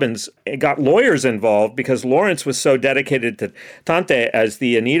and Robbins got lawyers involved because Lawrence was so dedicated to Tante as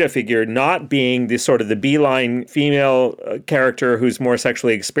the Anita figure, not being the sort of the beeline female character who's more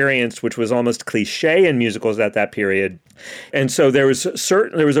sexually experienced, which was almost cliche in musicals at that period. And so there was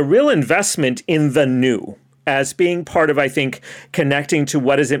a real investment in the new as being part of, I think, connecting to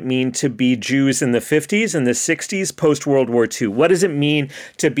what does it mean to be Jews in the 50s and the 60s post-World War II? What does it mean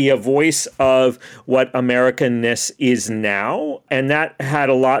to be a voice of what Americanness is now? And that had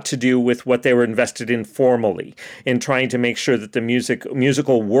a lot to do with what they were invested in formally, in trying to make sure that the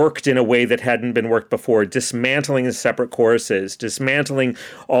musical worked in a way that hadn't been worked before, dismantling the separate choruses, dismantling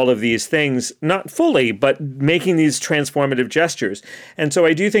all of these things, not fully, but making these transformative gestures. And so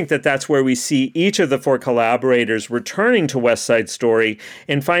I do think that that's where we see each of the four collaborators returning to West Side Story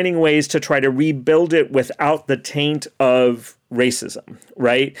and finding ways to try to rebuild it without the taint of racism,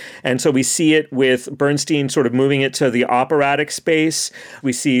 right? And so we see it with Bernstein sort of moving it to the operatic space.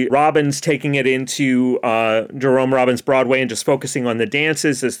 We see Robbins taking it into Jerome Robbins Broadway and just focusing on the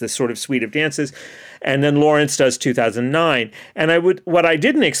dances as this sort of suite of dances. And then Lawrence does 2009. And what I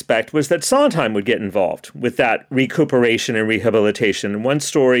didn't expect was that Sondheim would get involved with that recuperation and rehabilitation. And one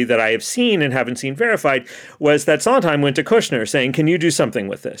story that I have seen and haven't seen verified was that Sondheim went to Kushner saying, can you do something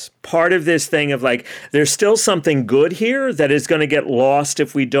with this? Part of this thing of like, there's still something good here that is going to get lost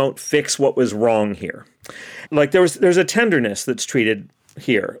if we don't fix what was wrong here. Like there's a tenderness that's treated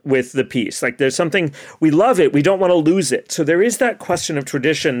here with the piece. Like there's something, we love it, we don't want to lose it. So there is that question of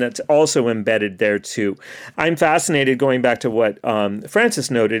tradition that's also embedded there too. I'm fascinated, going back to what Francis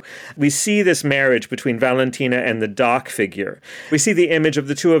noted, we see this marriage between Valentina and the Doc figure. We see the image of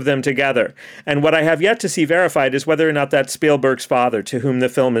the two of them together. And what I have yet to see verified is whether or not that's Spielberg's father, to whom the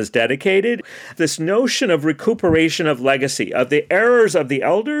film is dedicated. This notion of recuperation of legacy, of the errors of the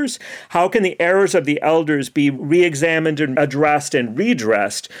elders, how can the errors of the elders be re-examined and addressed and redressed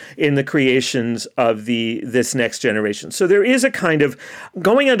in the creations of this next generation. So there is a kind of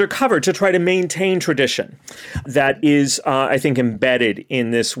going undercover to try to maintain tradition that is, I think, embedded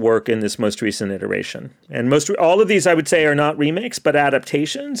in this work in this most recent iteration. And all of these, I would say, are not remakes, but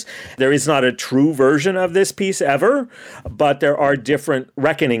adaptations. There is not a true version of this piece ever, but there are different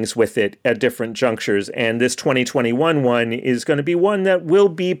reckonings with it at different junctures. And this 2021 one is going to be one that will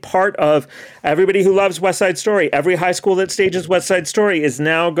be part of everybody who loves West Side Story. Every high school that stages West Side Story is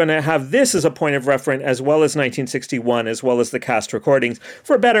now going to have this as a point of reference, as well as 1961, as well as the cast recordings,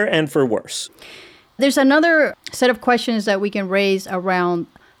 for better and for worse. There's another set of questions that we can raise around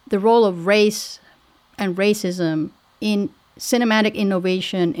the role of race and racism in cinematic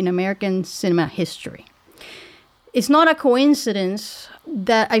innovation in American cinema history. It's not a coincidence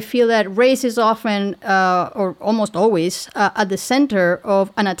that I feel that race is often, or almost always, at the center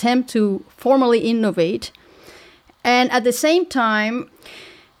of an attempt to formally innovate. And at the same time,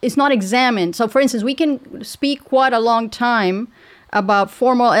 it's not examined. So, for instance, we can speak quite a long time about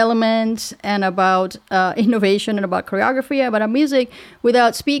formal elements and about innovation and about choreography, about music,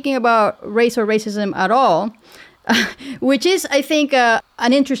 without speaking about race or racism at all, which is, I think, an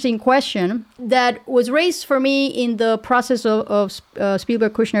interesting question that was raised for me in the process of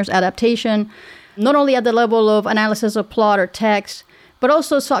Spielberg-Kushner's adaptation, not only at the level of analysis of plot or text, but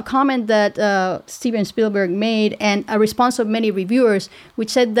also saw a comment that Steven Spielberg made and a response of many reviewers, which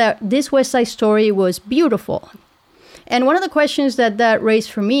said that this West Side Story was beautiful. And one of the questions that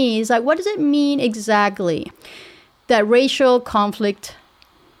raised for me is like, what does it mean exactly that racial conflict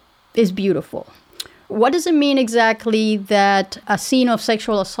is beautiful? What does it mean exactly that a scene of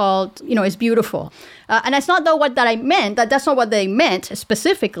sexual assault, is beautiful? And that's not what that I meant. That's not what they meant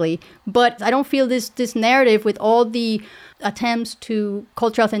specifically. But I don't feel this narrative with all the attempts to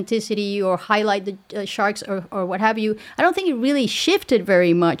cultural authenticity or highlight the sharks or what have you. I don't think it really shifted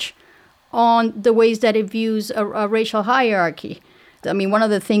very much on the ways that it views a racial hierarchy. I mean, one of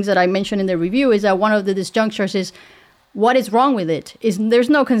the things that I mentioned in the review is that one of the disjunctures is what is wrong with it? There's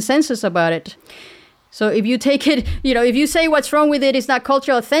no consensus about it. So if you take it, if you say what's wrong with it is not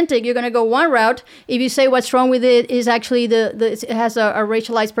culturally authentic, you're going to go one route. If you say what's wrong with it is actually it has a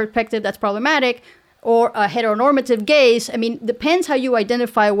racialized perspective that's problematic, or a heteronormative gaze, depends how you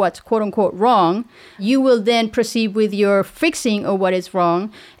identify what's quote unquote wrong. You will then proceed with your fixing of what is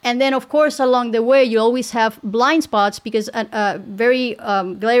wrong. And then, of course, along the way, you always have blind spots, because very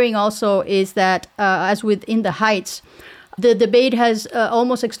glaring also is that, as with In the Heights, the debate has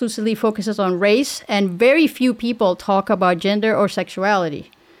almost exclusively focuses on race, and very few people talk about gender or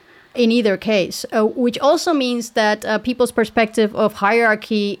sexuality in either case, which also means that people's perspective of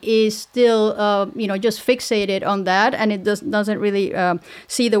hierarchy is still, just fixated on that, and it doesn't really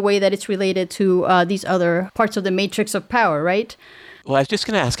see the way that it's related to these other parts of the matrix of power, right? Well, I was just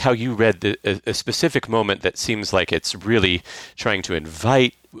going to ask how you read a specific moment that seems like it's really trying to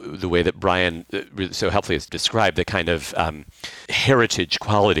invite the way that Brian so helpfully has described the kind of heritage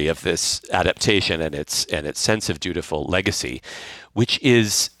quality of this adaptation and its sense of dutiful legacy, which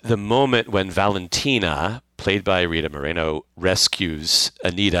is the moment when Valentina, played by Rita Moreno, rescues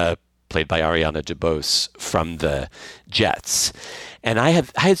Anita, played by Ariana DeBose, from the Jets. And I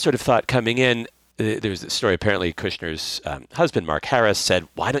had sort of thought coming in, there's a story, apparently Kushner's husband, Mark Harris, said,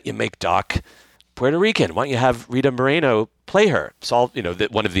 why don't you make Doc Puerto Rican? Why don't you have Rita Moreno play her? Solve,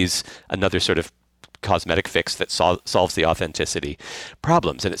 one of these, another sort of cosmetic fix that solves the authenticity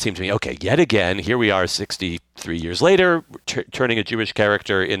problems. And it seemed to me, okay, yet again, here we are 63 years later, turning a Jewish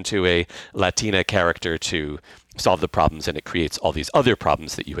character into a Latina character to solve the problems, and it creates all these other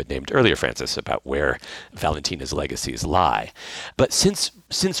problems that you had named earlier, Frances, about where Valentina's legacies lie. But since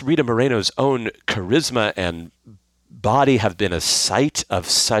Rita Moreno's own charisma and body have been a site of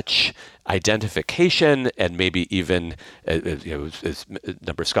such identification, and maybe even, as a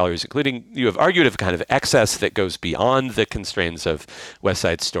number of scholars, including you, have argued of kind of excess that goes beyond the constraints of West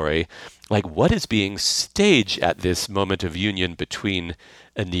Side Story, like what is being staged at this moment of union between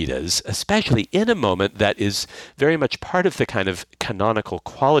Anitas, especially in a moment that is very much part of the kind of canonical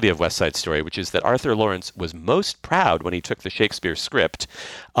quality of West Side Story, which is that Arthur Lawrence was most proud when he took the Shakespeare script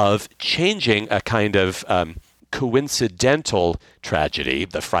of changing a kind of coincidental tragedy,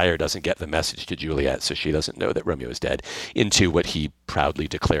 the friar doesn't get the message to Juliet, so she doesn't know that Romeo is dead, into what he proudly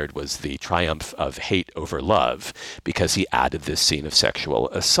declared was the triumph of hate over love, because he added this scene of sexual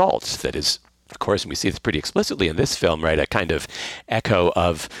assault that is, of course, and we see this pretty explicitly in this film, right, a kind of echo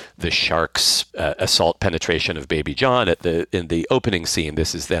of the shark's assault penetration of Baby John in the opening scene.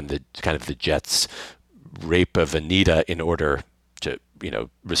 This is then the kind of the Jets' rape of Anita in order to,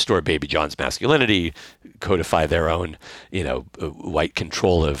 restore Baby John's masculinity, codify their own, white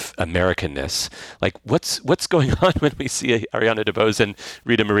control of Americanness. Like, what's going on when we see Ariana DeBose and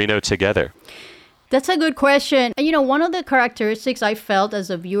Rita Moreno together? That's a good question. One of the characteristics I felt as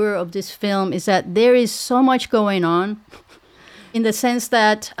a viewer of this film is that there is so much going on, in the sense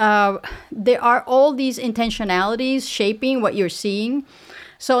that there are all these intentionalities shaping what you're seeing.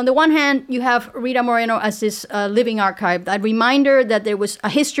 So on the one hand, you have Rita Moreno as this living archive, that reminder that there was a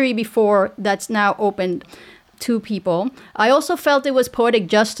history before that's now opened to people. I also felt it was poetic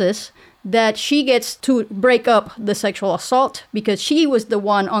justice that she gets to break up the sexual assault, because she was the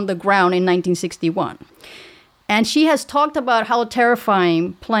one on the ground in 1961. And she has talked about how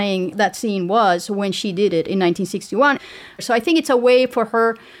terrifying playing that scene was when she did it in 1961. So I think it's a way for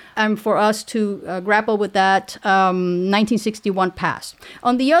her and for us to grapple with that 1961 past.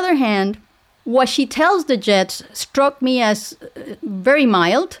 On the other hand, what she tells the Jets struck me as very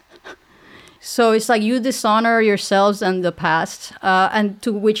mild. So it's like, you dishonor yourselves and the past, and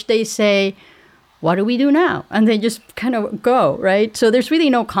to which they say, what do we do now? And they just kind of go, right? So there's really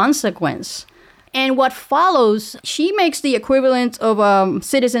no consequence. And what follows, she makes the equivalent of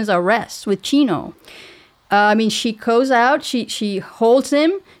citizen's arrest with Chino. She goes out, she holds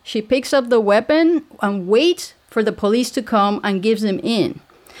him, she picks up the weapon and waits for the police to come and gives him in.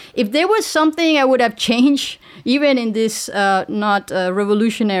 If there was something I would have changed, even in this not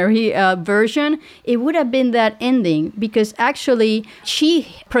revolutionary version, it would have been that ending, because actually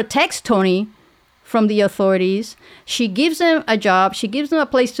she protects Tony from the authorities. She gives him a job, she gives him a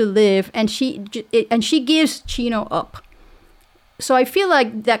place to live, and she gives Chino up. So I feel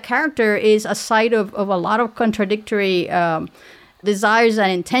like that character is a site of a lot of contradictory desires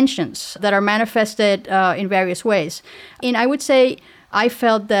and intentions that are manifested in various ways. And I would say I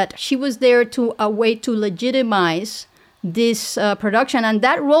felt that she was there to a way to legitimize this production, and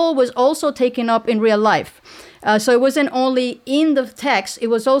that role was also taken up in real life. So it wasn't only in the text, it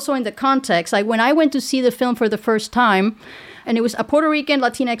was also in the context. Like when I went to see the film for the first time, and it was a Puerto Rican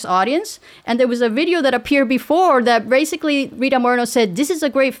Latinx audience, and there was a video that appeared before that basically Rita Moreno said, this is a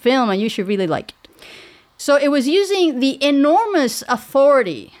great film and you should really like it. So it was using the enormous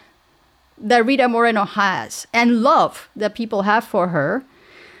authority that Rita Moreno has and love that people have for her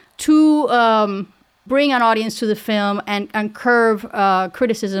to bring an audience to the film and curb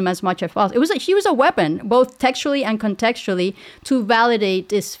criticism as much as possible. She was a weapon, both textually and contextually, to validate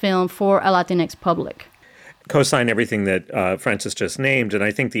this film for a Latinx public. Co-sign everything that Frances just named, and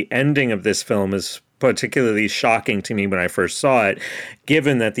I think the ending of this film is particularly shocking to me when I first saw it,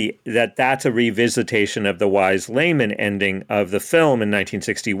 given that that's a revisitation of the Wise Layman ending of the film in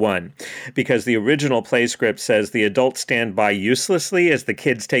 1961, because the original play script says the adults stand by uselessly as the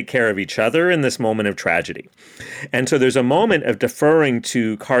kids take care of each other in this moment of tragedy. And so there's a moment of deferring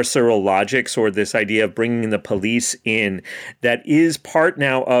to carceral logics, or this idea of bringing the police in, that is part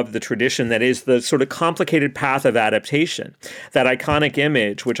now of the tradition that is the sort of complicated path of adaptation. That iconic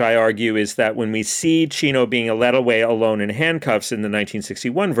image, which I argue is that when we see Chino being led away alone in handcuffs in the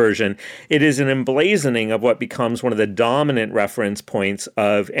 1961 version, it is an emblazoning of what becomes one of the dominant reference points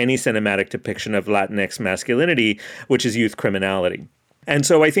of any cinematic depiction of Latinx masculinity, which is youth criminality. And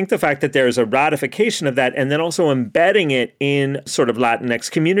so I think the fact that there's a ratification of that and then also embedding it in sort of Latinx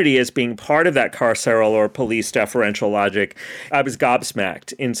community as being part of that carceral or police deferential logic, I was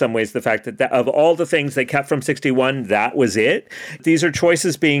gobsmacked in some ways. The fact that of all the things they kept from 61, that was it. These are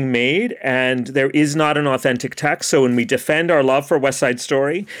choices being made, and there is not an authentic text. So when we defend our love for West Side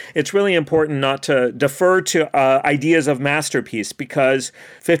Story, it's really important not to defer to ideas of masterpiece, because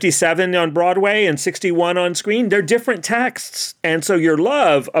 57 on Broadway and 61 on screen, they're different texts. And so your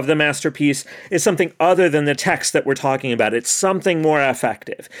love of the masterpiece is something other than the text that we're talking about. It's something more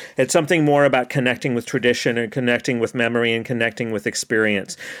affective. It's something more about connecting with tradition and connecting with memory and connecting with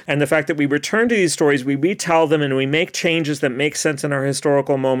experience. And the fact that we return to these stories, we retell them, and we make changes that make sense in our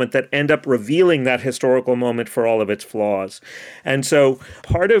historical moment that end up revealing that historical moment for all of its flaws. And so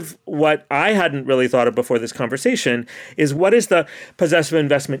part of what I hadn't really thought of before this conversation is, what is the possessive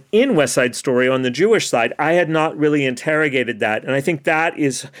investment in West Side Story on the Jewish side? I had not really interrogated that. And I think that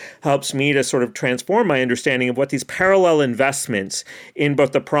helps me to sort of transform my understanding of what these parallel investments in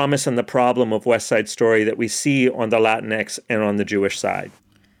both the promise and the problem of West Side Story that we see on the Latinx and on the Jewish side.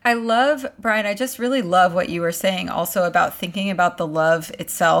 I love, Brian, I just really love what you were saying also about thinking about the love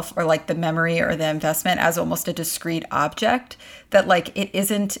itself, or like the memory or the investment, as almost a discrete object, that like it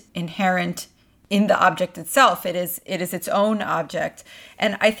isn't inherent in the object itself. It is its own object.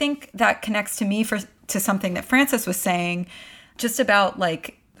 And I think that connects to me to something that Frances was saying, just about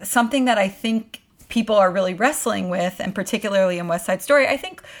like something that I think people are really wrestling with, and particularly in West Side Story. I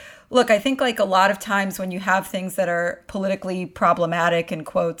think like a lot of times when you have things that are politically problematic, in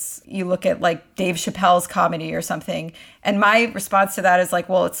quotes, you look at like Dave Chappelle's comedy or something, and my response to that is like,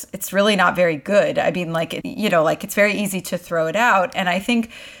 well, it's really not very good. I mean, like, it's very easy to throw it out. And I think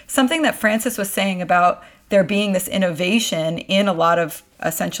something that Frances was saying about there being this innovation in a lot of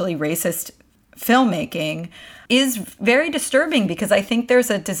essentially racist filmmaking is very disturbing, because I think there's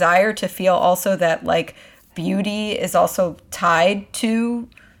a desire to feel also that like beauty is also tied to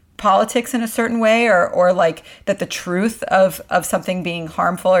politics in a certain way, or like that the truth of something being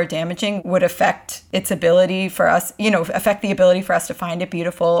harmful or damaging would affect its ability for us, affect the ability for us to find it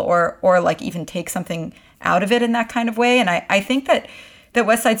beautiful, or like even take something out of it in that kind of way. And I think that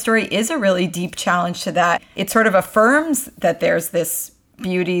West Side Story is a really deep challenge to that. It sort of affirms that there's this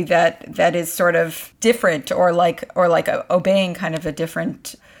beauty that is sort of different, or like obeying kind of a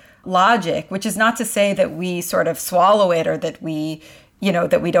different logic, which is not to say that we sort of swallow it, or that we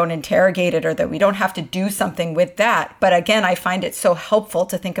don't interrogate it, or that we don't have to do something with that. But again, I find it so helpful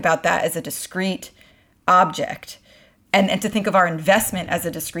to think about that as a discrete object, and to think of our investment as a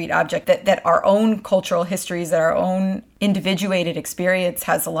discrete object, that our own cultural histories, that our own individuated experience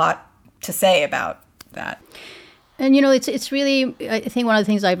has a lot to say about that. And, it's really, I think one of the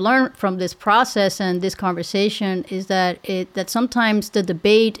things I've learned from this process and this conversation is that sometimes the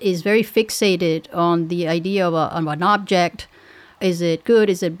debate is very fixated on the idea of an object. Is it good?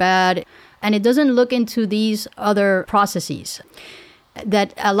 Is it bad? And it doesn't look into these other processes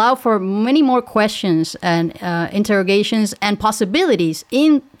that allow for many more questions and interrogations and possibilities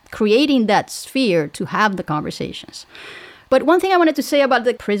in creating that sphere to have the conversations. But one thing I wanted to say about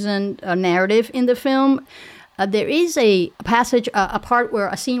the prison narrative in the film, there is a passage,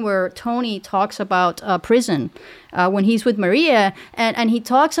 a scene where Tony talks about prison when he's with Maria, and he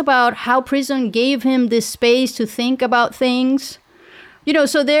talks about how prison gave him this space to think about things.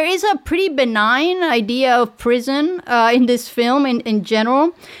 So there is a pretty benign idea of prison in this film in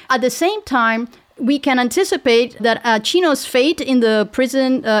general. At the same time, we can anticipate that Chino's fate in the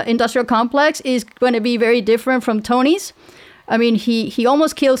prison industrial complex is going to be very different from Tony's. I mean, he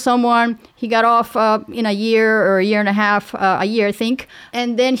almost killed someone. He got off in a year or a year and a half, a year, I think.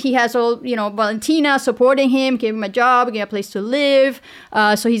 And then he has Valentina supporting him, gave him a job, gave a place to live.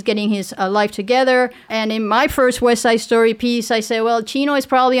 So he's getting his life together. And in my first West Side Story piece, I say, well, Chino is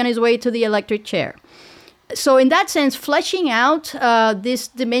probably on his way to the electric chair. So in that sense, fleshing out this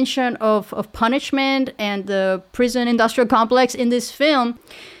dimension of punishment and the prison industrial complex in this film,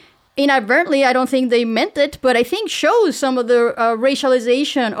 inadvertently, I don't think they meant it, but I think shows some of the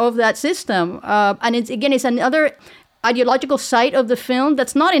racialization of that system. And it's another ideological side of the film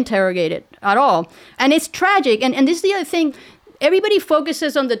that's not interrogated at all. And it's tragic. And this is the other thing. Everybody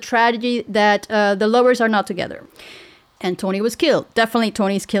focuses on the tragedy that the lovers are not together. And Tony was killed. Definitely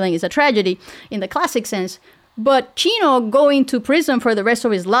Tony's killing is a tragedy in the classic sense. But Chino going to prison for the rest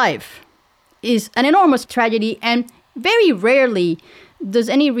of his life is an enormous tragedy. And very rarely does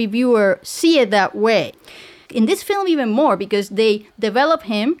any reviewer see it that way. In this film, even more, because they develop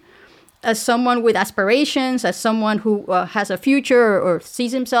him as someone with aspirations, as someone who has a future or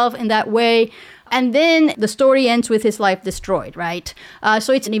sees himself in that way. And then the story ends with his life destroyed, right?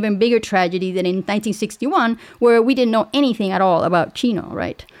 So it's an even bigger tragedy than in 1961, where we didn't know anything at all about Chino,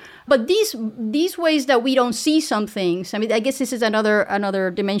 right? But these ways that we don't see some things, I mean, I guess this is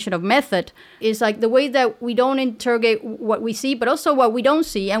another dimension of method, is like the way that we don't interrogate what we see, but also what we don't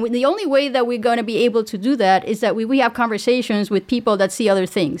see. And the only way that we're going to be able to do that is that we have conversations with people that see other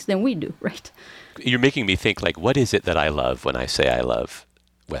things than we do, right? You're making me think, like, what is it that I love when I say I love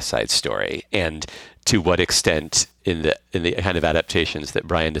West Side Story, and to what extent in the kind of adaptations that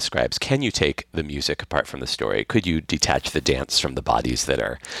Brian describes, can you take the music apart from the story? Could you detach the dance from the bodies that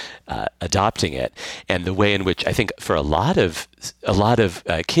are adopting it? And the way in which I think for a lot of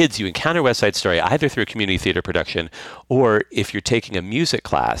kids, you encounter West Side Story either through a community theater production, or if you're taking a music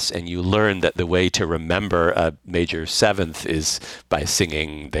class and you learn that the way to remember a major seventh is by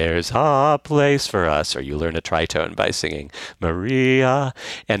singing "There's a Place for Us," or you learn a tritone by singing "Maria,"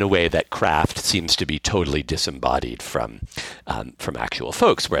 in a way that craft seems to be totally disembodied from actual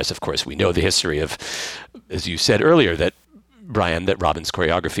folks. Whereas, of course, we know the history of, as you said earlier, that Brian, that Robin's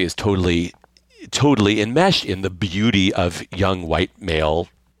choreography is totally enmeshed in the beauty of young white male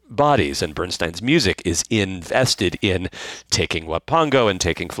bodies, and Bernstein's music is invested in taking Wapango and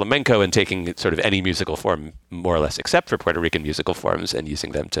taking flamenco and taking sort of any musical form, more or less, except for Puerto Rican musical forms, and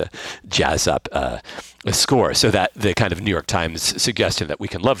using them to jazz up a score. So that the kind of New York Times suggestion that we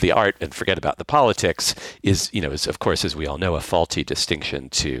can love the art and forget about the politics is of course, as we all know, a faulty distinction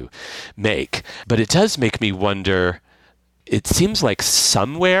to make. But it does make me wonder, it seems like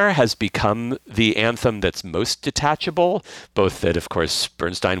Somewhere has become the anthem that's most detachable, both that, of course,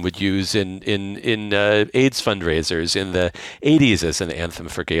 Bernstein would use in AIDS fundraisers in the 80s as an anthem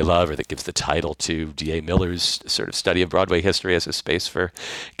for gay love, or that gives the title to D.A. Miller's sort of study of Broadway history as a space for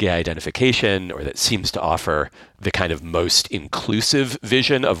gay identification, or that seems to offer the kind of most inclusive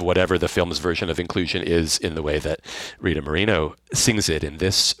vision of whatever the film's version of inclusion is, in the way that Rita Moreno sings it in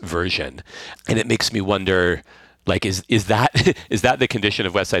this version. And it makes me wonder, like, is that the condition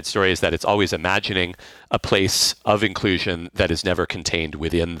of West Side Story, is that it's always imagining a place of inclusion that is never contained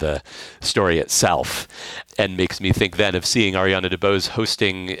within the story itself? And makes me think then of seeing Ariana DeBose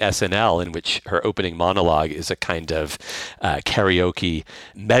hosting SNL, in which her opening monologue is a kind of karaoke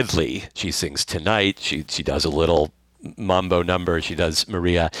medley. She sings Tonight, she does a little mambo number, she does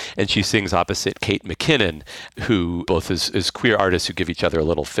Maria, and she sings opposite Kate McKinnon, who both is queer artists who give each other a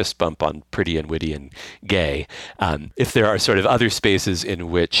little fist bump on Pretty and Witty and Gay. If there are sort of other spaces in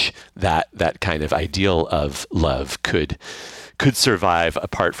which that kind of ideal of love could survive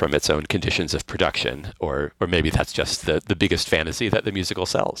apart from its own conditions of production, or maybe that's just the biggest fantasy that the musical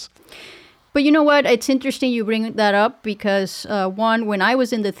sells. But you know what? It's interesting you bring that up, because one, when I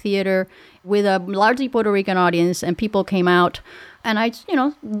was in the theater with a largely Puerto Rican audience and people came out, and I,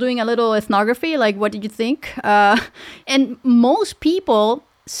 doing a little ethnography, like, what did you think? And most people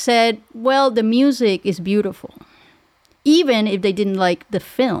said, well, the music is beautiful, even if they didn't like the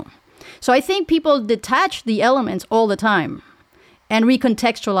film. So I think people detach the elements all the time and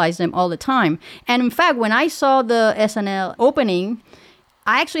recontextualize them all the time. And in fact, when I saw the SNL opening,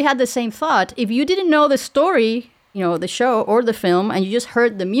 I actually had the same thought. If you didn't know the story, the show or the film, and you just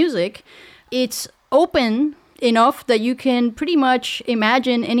heard the music, it's open enough that you can pretty much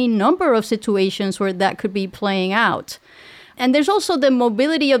imagine any number of situations where that could be playing out. And there's also the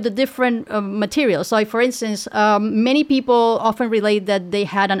mobility of the different materials. So, for instance, many people often relate that they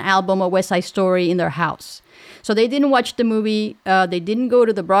had an album of West Side Story in their house. So they didn't watch the movie, they didn't go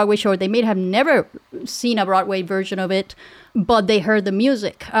to the Broadway show, they may have never seen a Broadway version of it, but they heard the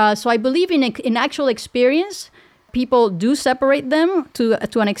music. So I believe in actual experience, people do separate them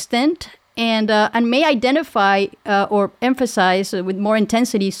to an extent, and may identify or emphasize with more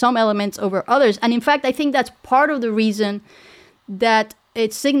intensity some elements over others. And in fact, I think that's part of the reason that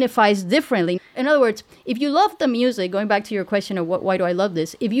it signifies differently. In other words, if you love the music, going back to your question of why do I love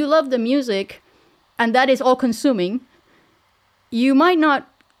this, if you love the music and that is all consuming, you might not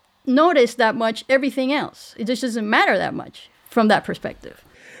notice that much everything else. It just doesn't matter that much from that perspective.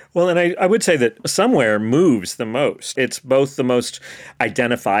 Well, and I would say that Somewhere moves the most. It's both the most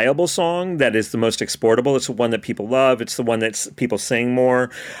identifiable song that is the most exportable. It's the one that people love. It's the one that people sing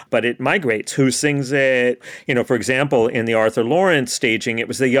more, but it migrates. Who sings it? You know, for example, in the Arthur Lawrence staging, it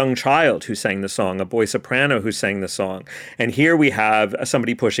was the young child who sang the song, a boy soprano who sang the song. And here we have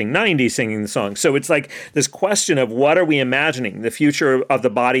somebody pushing 90 singing the song. So it's like this question of what are we imagining? The future of the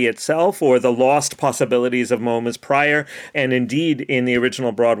body itself or the lost possibilities of moments prior? And indeed, in the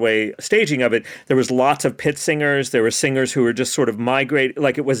original Broadway staging of it, there was lots of pit singers. There were singers who were just sort of migrate,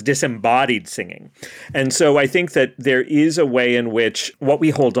 like it was disembodied singing. And so I think that there is a way in which what we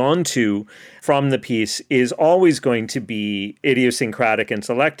hold on to from the piece is always going to be idiosyncratic and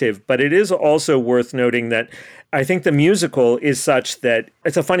selective, but it is also worth noting that I think the musical is such that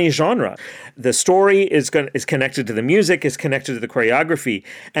it's a funny genre. The story is connected to the music, is connected to the choreography.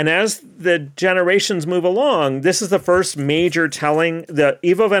 And as the generations move along, this is the first major telling, the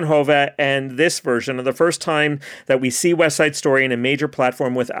Ivo van Hove and this version are the first time that we see West Side Story in a major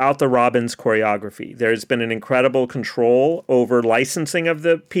platform without the Robbins choreography. There's been an incredible control over licensing of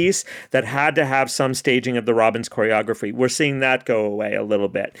the piece that had to have some staging of the Robbins choreography. We're seeing that go away a little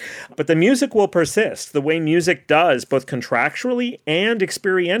bit. But the music will persist. The way music does, both contractually and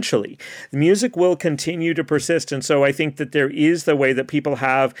experientially. The music will continue to persist. And so I think that there is the way that people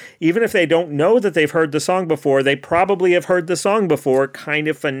have, even if they don't know that they've heard the song before, they probably have heard the song before kind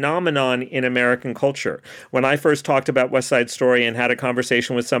of phenomenon in American culture. When I first talked about West Side Story and had a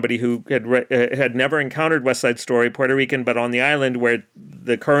conversation with somebody who had never encountered West Side Story, Puerto Rican, but on the island where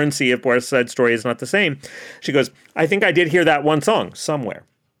the currency of West Side Story is not the same, she goes, I think I did hear that one song somewhere.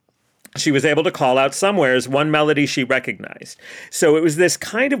 She was able to call out Somewhere as one melody she recognized. So it was this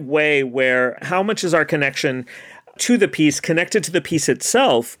kind of way where how much is our connection to the piece connected to the piece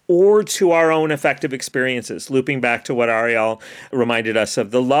itself or to our own affective experiences, looping back to what Ariel reminded us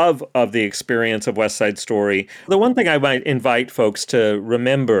of, the love of the experience of West Side Story. The one thing I might invite folks to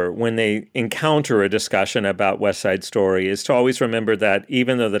remember when they encounter a discussion about West Side Story is to always remember that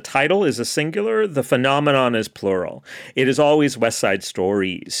even though the title is a singular, the phenomenon is plural. It is always West Side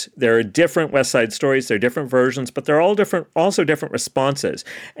Stories. There are different West Side Stories, there are different versions, but they're all different, also different responses.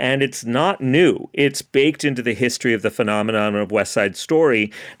 And it's not new. It's baked into the history of the phenomenon of West Side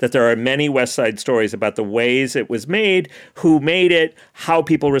Story, that there are many West Side Stories about the ways it was made, who made it, how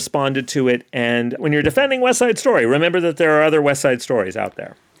people responded to it. And when you're defending West Side Story, remember that there are other West Side Stories out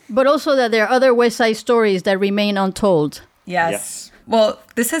there. But also that there are other West Side Stories that remain untold. Yes. Well,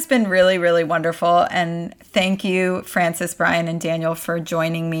 this has been really, really wonderful. And thank you, Frances, Brian, and Daniel, for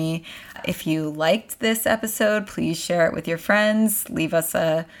joining me. If you liked this episode, please share it with your friends. Leave us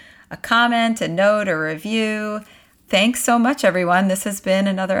a comment, a note, a review. Thanks so much, everyone. This has been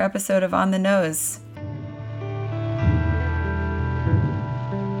another episode of On the Nose.